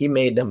 He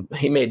made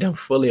them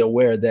fully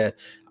aware that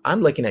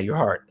I'm looking at your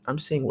heart. I'm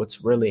seeing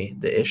what's really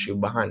the issue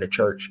behind the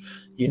church,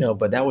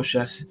 but that was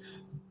just,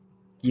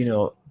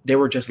 they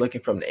were just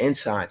looking from the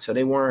inside. So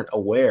they weren't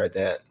aware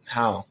that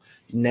how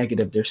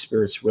negative their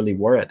spirits really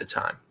were at the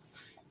time.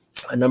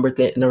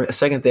 A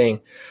second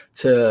thing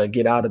to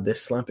get out of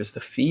this slump is to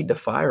feed the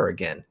fire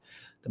again.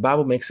 The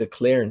Bible makes it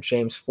clear in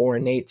James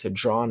 4:8 to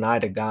draw nigh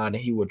to God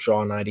and he will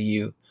draw nigh to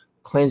you.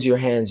 Cleanse your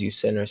hands, you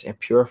sinners, and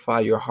purify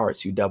your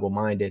hearts, you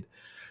double-minded.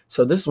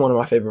 So this is one of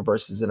my favorite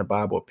verses in the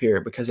Bible,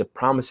 period, because it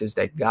promises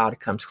that God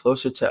comes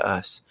closer to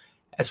us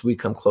as we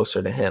come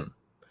closer to him.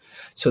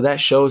 So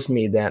that shows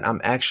me that I'm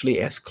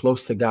actually as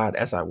close to God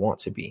as I want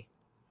to be.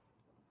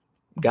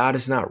 God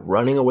is not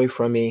running away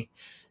from me.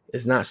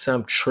 It's not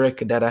some trick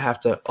that I have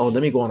to,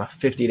 let me go on a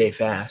 50-day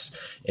fast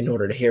in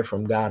order to hear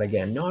from God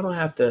again. No, I don't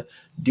have to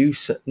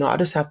I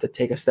just have to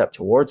take a step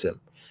towards him.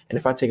 And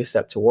if I take a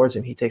step towards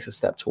him, he takes a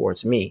step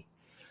towards me.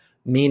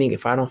 Meaning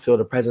if I don't feel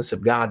the presence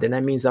of God, then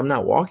that means I'm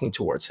not walking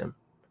towards him.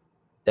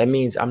 That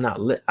means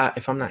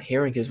if I'm not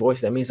hearing his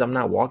voice, that means I'm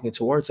not walking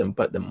towards him.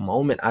 But the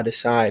moment I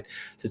decide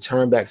to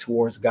turn back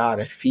towards God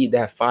and feed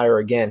that fire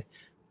again,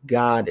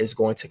 God is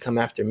going to come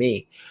after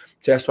me.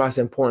 So that's why it's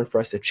important for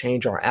us to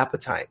change our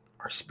appetite.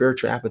 Our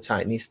spiritual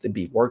appetite needs to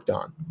be worked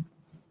on,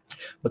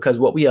 because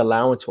what we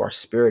allow into our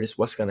spirit is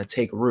what's going to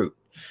take root.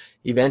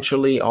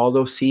 Eventually, all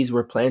those seeds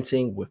we're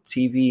planting with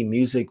TV,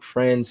 music,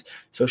 friends,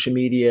 social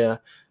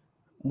media,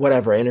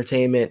 whatever,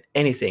 entertainment,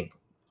 anything,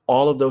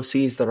 all of those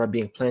seeds that are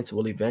being planted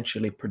will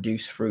eventually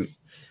produce fruit.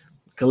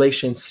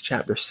 Galatians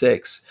chapter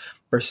 6,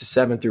 verses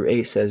 7 through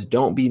 8 says,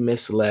 don't be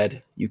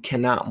misled. You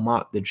cannot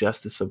mock the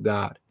justice of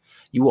God.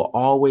 You will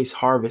always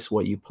harvest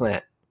what you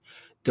plant.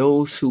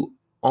 Those who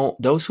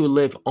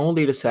live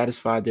only to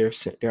satisfy their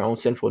own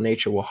sinful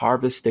nature will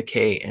harvest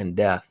decay and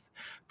death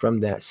from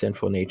that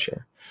sinful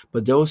nature.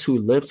 But those who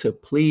live to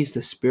please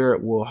the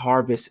Spirit will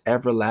harvest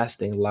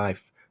everlasting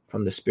life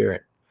from the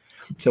Spirit.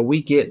 So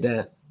we get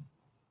that,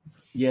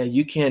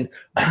 you can,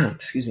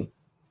 excuse me,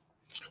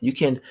 you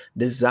can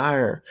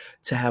desire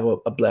to have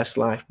a blessed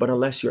life, but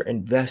unless you're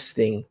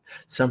investing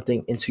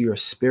something into your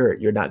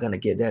spirit, you're not going to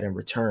get that in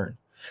return.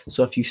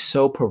 So if you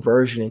sow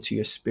perversion into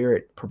your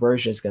spirit,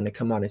 perversion is going to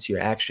come out into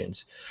your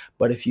actions.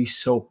 But if you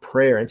sow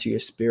prayer into your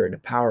spirit, the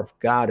power of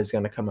God is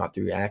going to come out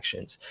through your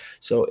actions.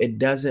 So it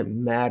doesn't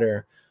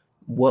matter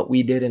what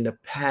we did in the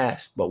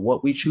past, but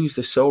what we choose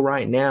to sow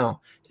right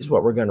now is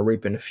what we're going to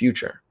reap in the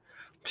future.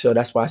 So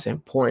that's why it's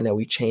important that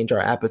we change our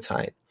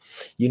appetite,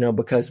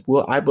 because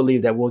I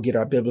believe that we'll get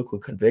our biblical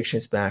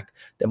convictions back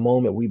the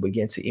moment we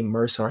begin to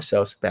immerse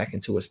ourselves back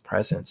into his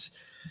presence,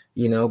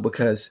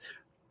 because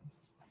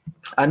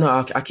I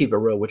know I keep it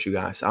real with you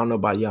guys. I don't know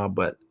about y'all,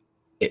 but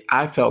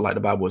I felt like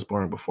the Bible was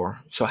boring before.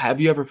 So have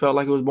you ever felt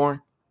like it was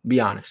boring? Be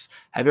honest.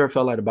 Have you ever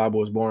felt like the Bible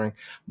was boring,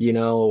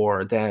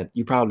 or that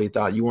you probably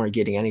thought you weren't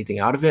getting anything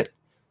out of it?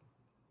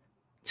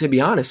 To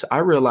be honest, I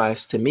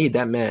realized to me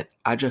that meant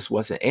I just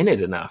wasn't in it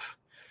enough.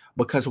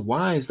 Because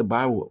why is the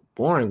Bible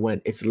boring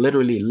when it's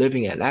literally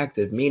living and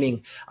active?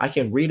 Meaning I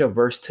can read a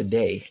verse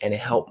today and it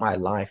helped my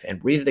life,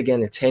 and read it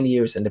again in 10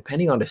 years. And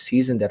depending on the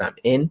season that I'm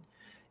in,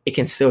 it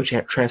can still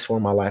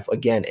transform my life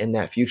again in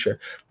that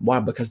future. Why?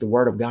 Because the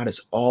word of God is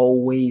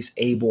always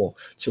able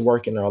to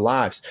work in our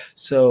lives.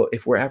 So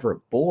if we're ever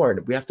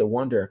bored, we have to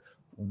wonder,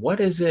 what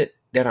is it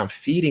that I'm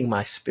feeding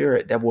my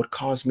spirit that would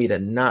cause me to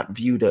not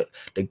view the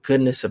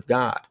goodness of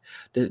God?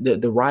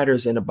 The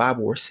writers in the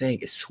Bible were saying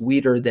it's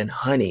sweeter than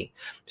honey.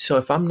 So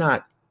if I'm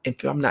not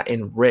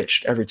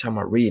enriched every time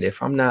I read,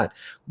 if I'm not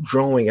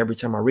growing every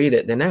time I read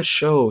it, then that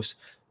shows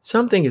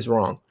something is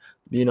wrong,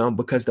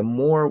 because the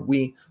more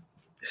we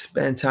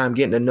spend time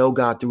getting to know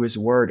God through his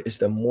word, is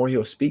the more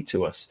he'll speak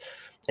to us.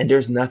 And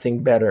there's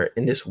nothing better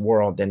in this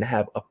world than to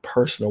have a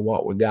personal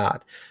walk with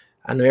God.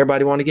 I know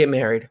everybody want to get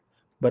married,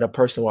 but a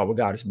personal walk with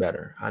God is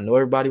better. I know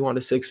everybody want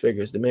the 6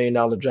 figures, the $1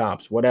 million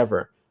jobs,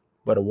 whatever,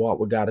 but a walk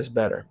with God is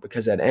better,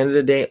 because at the end of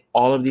the day,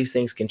 all of these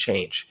things can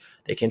change.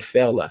 They can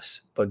fail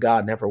us, but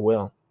God never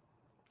will.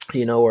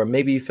 Or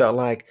maybe you felt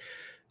like,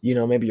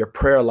 maybe your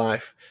prayer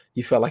life,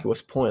 you felt like it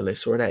was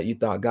pointless, or that you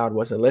thought God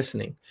wasn't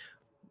listening.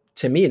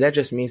 To me, that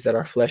just means that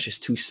our flesh is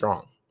too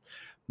strong,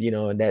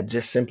 and that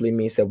just simply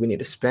means that we need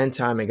to spend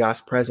time in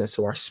God's presence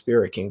so our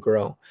spirit can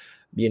grow,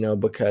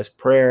 because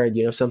prayer,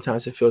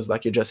 sometimes it feels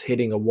like you're just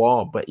hitting a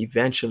wall, but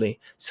eventually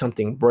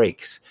something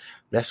breaks.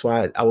 That's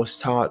why I was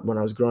taught when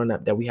I was growing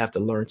up that we have to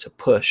learn to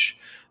push,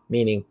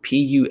 meaning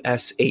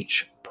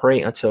PUSH,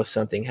 pray until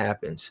something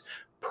happens.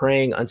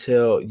 Praying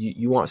until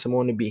you want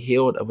someone to be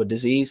healed of a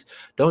disease.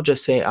 Don't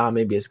just say,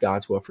 maybe it's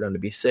God's will for them to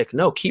be sick.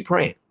 No, keep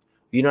praying.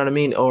 You know what I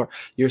mean? Or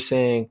you're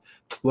saying,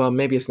 well,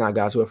 maybe it's not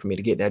God's will for me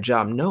to get that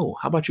job. No,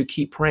 how about you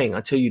keep praying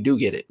until you do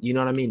get it? You know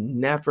what I mean?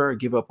 Never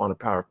give up on the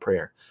power of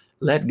prayer.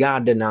 Let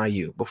God deny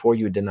you before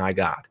you deny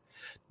God.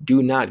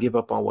 Do not give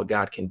up on what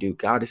God can do.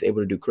 God is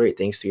able to do great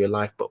things to your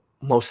life, but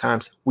most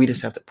times we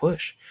just have to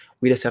push.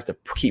 We just have to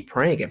keep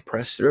praying and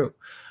press through.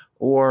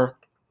 Or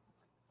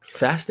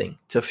fasting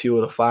to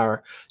fuel the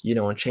fire,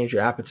 and change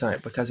your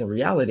appetite. Because in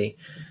reality,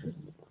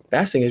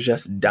 fasting is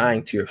just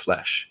dying to your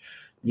flesh.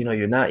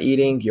 You're not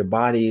eating, your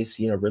body's,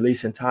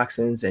 releasing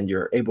toxins, and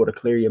you're able to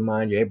clear your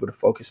mind. You're able to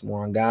focus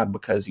more on God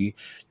because you're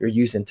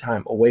using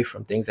time away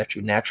from things that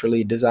you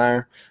naturally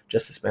desire,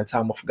 just to spend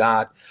time with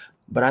God.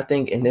 But I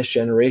think in this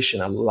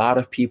generation, a lot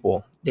of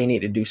people, they need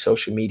to do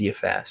social media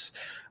fasts.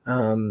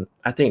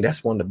 I think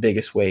that's one of the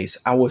biggest ways.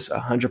 I was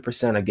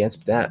 100%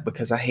 against that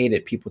because I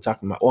hated people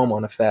talking about, I'm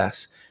on a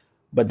fast,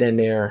 but then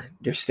they're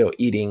still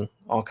eating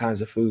all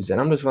kinds of foods. And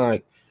I'm just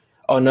like,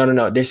 oh,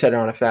 no. They said they're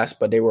on a fast,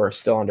 but they were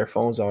still on their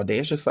phones all day.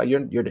 It's just like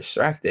you're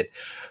distracted.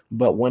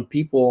 But when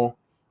people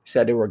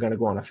said they were going to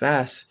go on a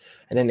fast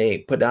and then they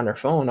put down their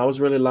phone, I was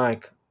really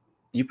like,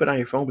 you put on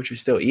your phone, but you're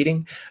still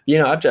eating?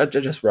 I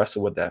just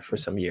wrestled with that for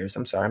some years.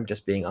 I'm sorry. I'm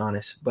just being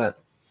honest. But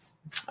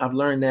I've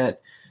learned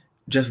that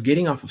just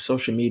getting off of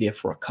social media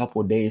for a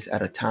couple of days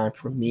at a time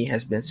for me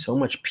has been so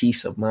much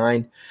peace of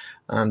mind.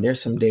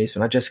 There's some days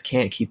when I just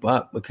can't keep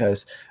up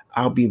because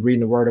I'll be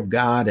reading the word of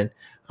God and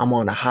I'm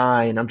on a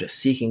high and I'm just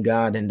seeking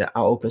God, and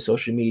I'll open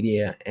social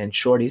media and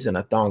shorty's in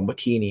a thong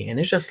bikini. And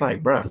it's just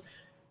like, bro,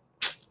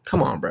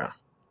 come on, bro.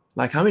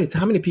 Like how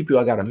many people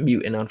I got to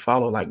mute and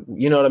unfollow? Like,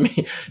 you know what I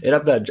mean?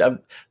 And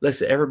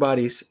listen,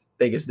 everybody's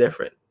thing is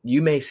different.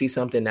 You may see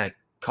something that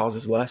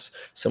causes less.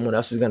 Someone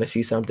else is going to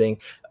see something,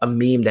 a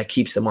meme that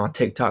keeps them on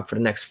TikTok for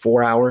the next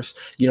 4 hours.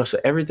 So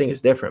everything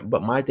is different.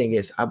 But my thing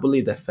is, I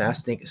believe that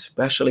fasting,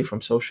 especially from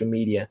social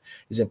media,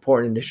 is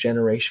important in this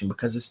generation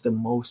because it's the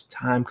most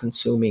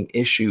time-consuming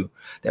issue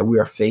that we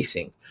are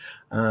facing.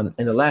 And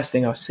the last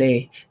thing I'll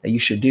say that you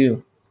should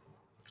do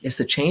is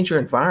to change your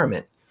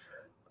environment.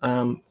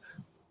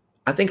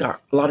 I think a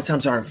lot of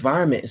times our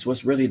environment is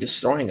what's really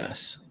destroying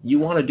us. You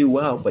want to do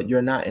well, but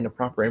you're not in a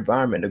proper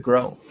environment to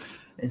grow.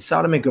 In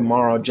Sodom and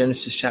Gomorrah,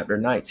 Genesis chapter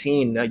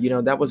 19,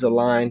 that was a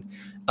land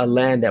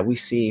that we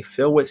see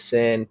filled with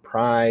sin,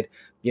 pride,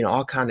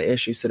 all kind of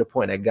issues, to the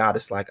point that God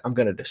is like, I'm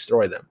going to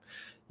destroy them.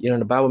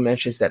 The Bible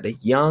mentions that the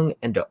young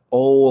and the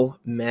old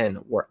men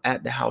were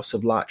at the house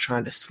of Lot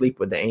trying to sleep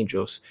with the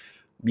angels,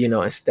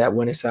 that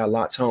went inside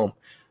Lot's home.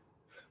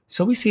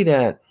 So we see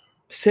that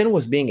sin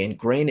was being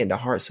ingrained in the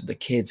hearts of the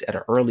kids at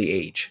an early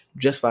age,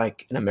 just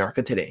like in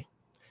America today.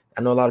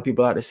 I know a lot of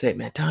people out there say,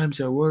 man, times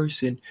are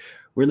worse and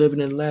we're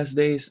living in the last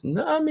days.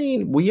 No, I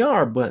mean, we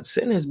are, but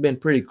sin has been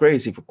pretty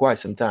crazy for quite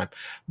some time,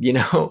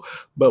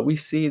 but we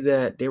see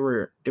that they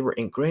were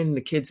ingrained in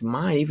the kids'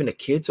 mind. Even the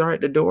kids are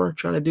at the door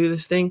trying to do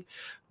this thing,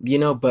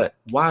 but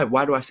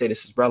why do I say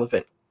this is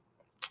relevant?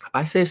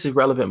 I say this is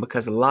relevant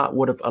because Lot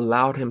would have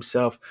allowed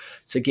himself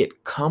to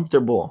get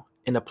comfortable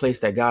in a place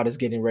that God is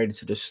getting ready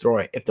to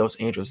destroy if those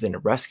angels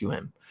didn't rescue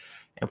him.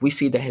 And we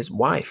see that his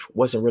wife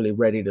wasn't really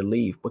ready to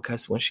leave,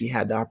 because when she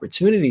had the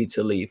opportunity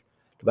to leave,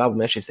 the Bible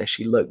mentions that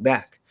she looked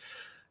back.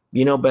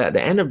 But at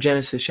the end of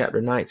Genesis chapter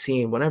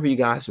 19, whenever you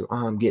guys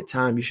get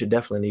time, you should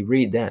definitely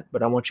read that.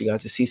 But I want you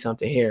guys to see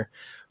something here.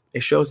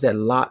 It shows that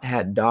Lot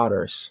had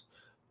daughters,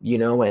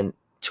 and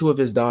two of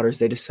his daughters,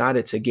 they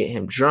decided to get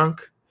him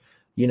drunk,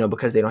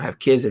 because they don't have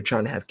kids. They're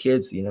trying to have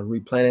kids,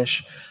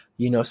 replenish,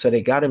 so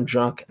they got him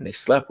drunk and they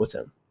slept with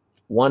him.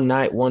 One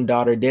night, one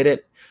daughter did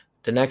it.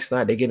 The next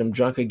night they get him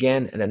drunk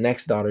again, and the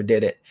next daughter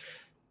did it.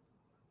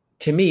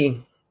 To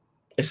me,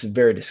 it's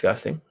very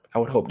disgusting. I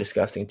would hope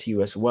disgusting to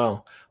you as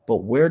well.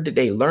 But where did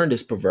they learn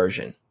this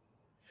perversion?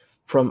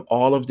 From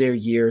all of their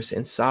years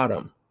in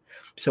Sodom.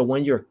 So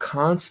when you're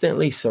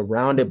constantly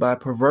surrounded by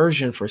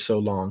perversion for so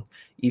long,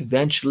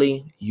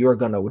 eventually you're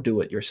going to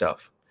do it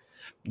yourself.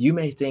 You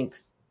may think,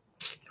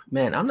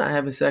 man, I'm not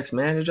having sex,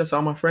 man. It's just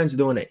all my friends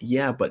doing it.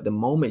 Yeah, but the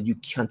moment you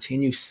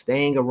continue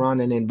staying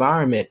around an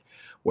environment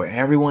where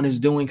everyone is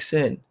doing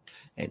sin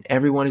and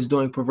everyone is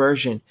doing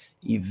perversion,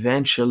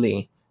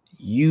 eventually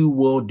you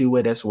will do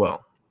it as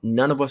well.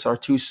 None of us are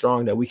too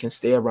strong that we can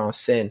stay around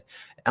sin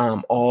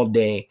all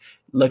day,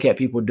 look at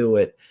people do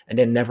it, and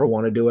then never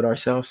want to do it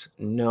ourselves.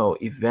 No,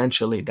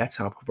 eventually that's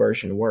how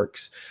perversion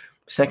works.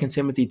 2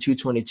 Timothy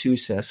 2:22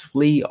 says,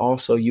 flee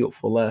also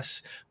youthful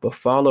lusts, but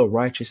follow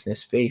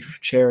righteousness, faith,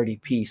 charity,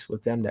 peace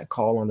with them that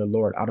call on the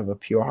Lord out of a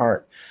pure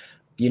heart.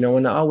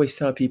 And I always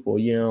tell people,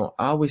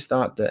 I always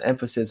thought the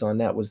emphasis on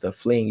that was the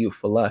fleeing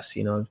youthful lusts.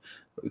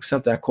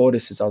 Something I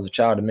quoted since I was a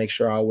child to make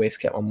sure I always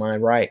kept my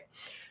mind right.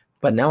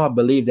 But now I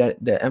believe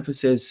that the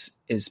emphasis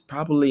is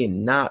probably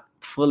not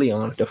fully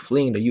on the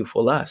fleeing the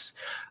youthful lust.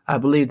 I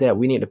believe that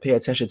we need to pay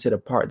attention to the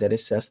part that it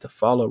says to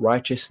follow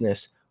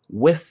righteousness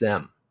with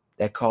them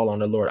that call on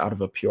the Lord out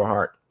of a pure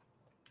heart.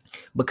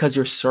 Because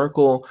your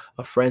circle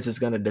of friends is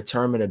going to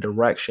determine the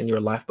direction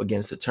your life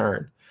begins to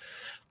turn.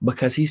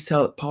 Because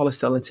Paul is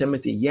telling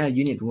Timothy, yeah,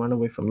 you need to run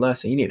away from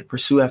lust and you need to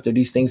pursue after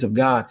these things of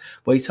God.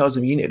 But he tells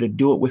him you need to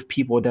do it with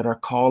people that are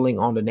calling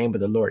on the name of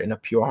the Lord in a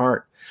pure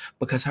heart.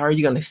 Because how are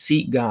you going to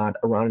seek God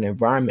around an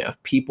environment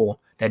of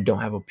people that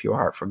don't have a pure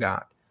heart for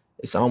God?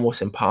 It's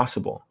almost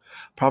impossible.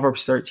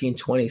 Proverbs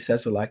 13:20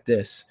 says it like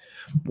this: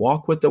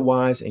 walk with the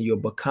wise and you'll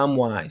become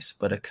wise,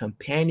 but a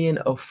companion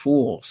of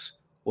fools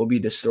will be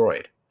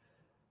destroyed.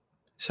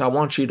 So I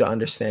want you to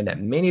understand that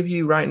many of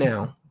you right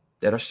now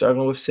that are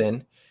struggling with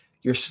sin,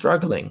 you're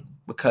struggling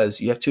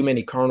because you have too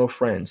many carnal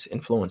friends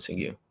influencing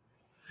you.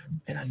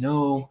 And I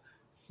know,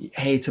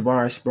 hey,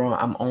 Tavares, bro,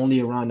 I'm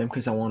only around them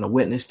because I want to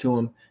witness to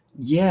them.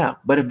 Yeah,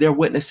 but if they're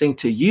witnessing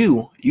to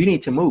you, you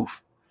need to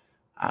move.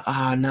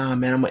 Nah,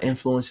 man, I'm going to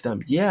influence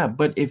them. Yeah,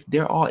 but if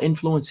they're all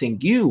influencing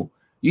you,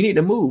 you need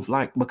to move.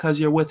 Like, because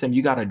you're with them,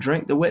 you got to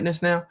drink to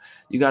witness now.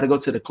 You got to go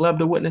to the club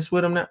to witness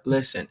with them now.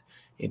 Listen,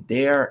 if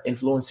they're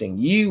influencing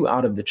you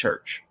out of the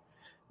church,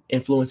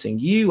 influencing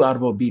you out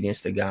of obedience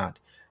to God,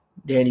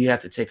 then you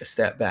have to take a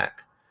step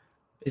back.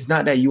 It's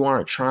not that you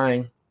aren't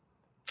trying.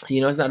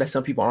 It's not that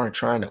some people aren't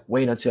trying to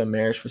wait until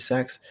marriage for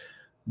sex,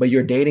 but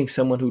you're dating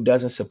someone who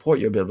doesn't support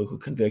your biblical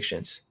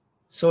convictions.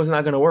 So it's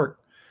not going to work.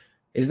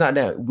 It's not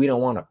that we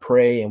don't want to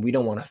pray and we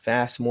don't want to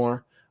fast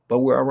more, but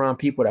we're around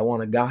people that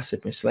want to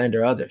gossip and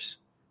slander others.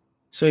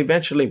 So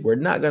eventually we're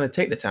not going to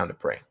take the time to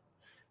pray.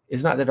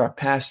 It's not that our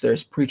pastor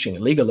is preaching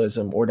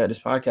legalism or that this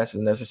podcast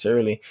is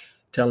necessarily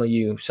telling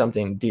you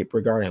something deep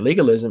regarding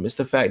legalism. It's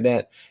the fact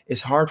that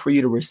it's hard for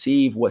you to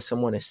receive what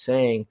someone is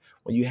saying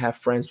when you have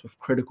friends with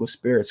critical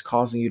spirits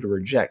causing you to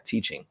reject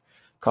teaching,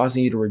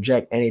 causing you to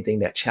reject anything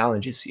that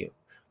challenges you,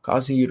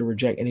 causing you to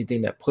reject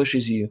anything that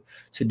pushes you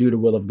to do the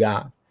will of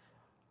God.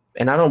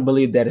 And I don't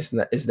believe that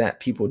it's that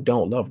people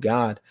don't love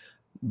God,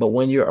 but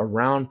when you're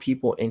around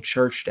people in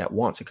church that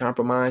want to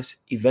compromise,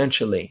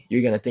 eventually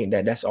you're going to think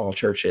that that's all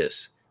church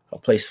is, a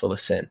place full of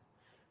sin.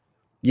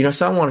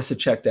 So I want us to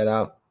check that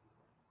out.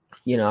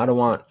 I don't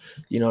want,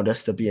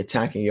 us to be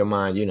attacking your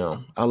mind.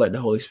 I'll let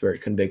the Holy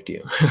Spirit convict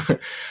you,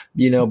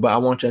 but I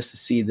want us to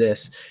see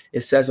this.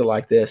 It says it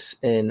like this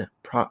in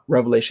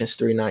Revelation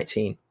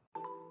 3:19.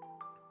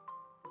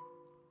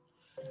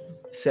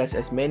 It says,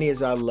 as many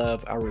as I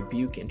love, I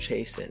rebuke and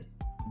chasten.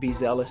 Be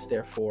zealous,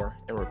 therefore,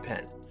 and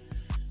repent.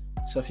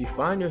 So if you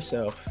find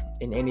yourself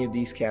in any of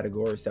these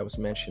categories that was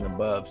mentioned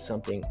above,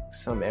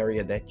 some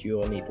area that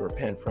you'll need to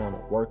repent from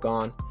or work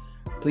on,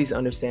 please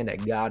understand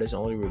that God is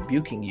only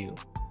rebuking you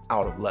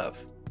out of love.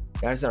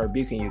 God is not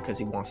rebuking you because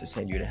he wants to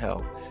send you to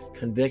hell.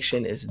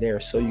 Conviction is there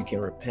so you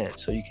can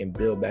repent, so you can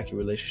build back your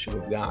relationship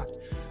with God.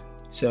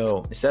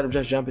 So instead of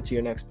just jumping to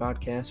your next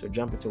podcast or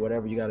jumping to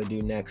whatever you got to do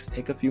next,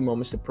 take a few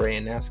moments to pray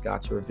and ask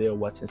God to reveal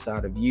what's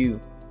inside of you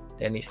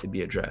that needs to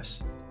be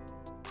addressed.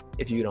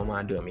 If you don't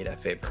mind doing me that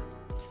favor.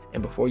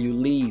 And before you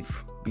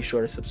leave, be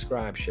sure to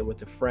subscribe, share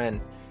with a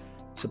friend,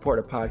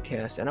 support the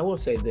podcast. And I will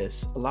say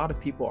this, a lot of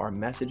people are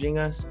messaging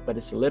us, but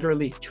it's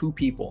literally 2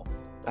 people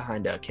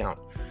behind the account.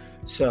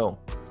 So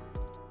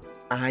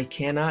I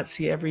cannot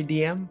see every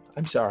DM.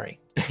 I'm sorry.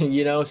 So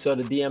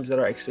the DMs that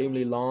are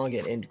extremely long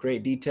and in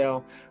great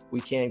detail, we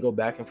can go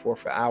back and forth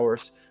for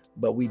hours,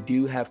 but we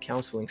do have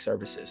counseling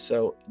services.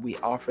 So we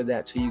offer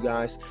that to you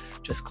guys.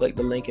 Just click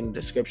the link in the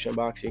description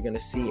box. You're going to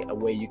see a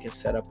way you can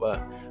set up a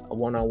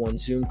one-on-one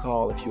Zoom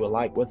call if you would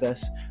like with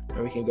us,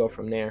 and we can go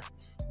from there.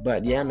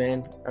 But yeah,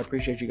 man, I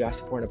appreciate you guys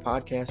supporting the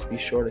podcast. Be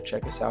sure to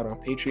check us out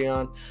on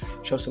Patreon.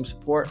 Show some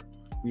support.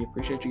 We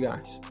appreciate you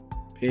guys.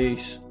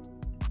 Peace.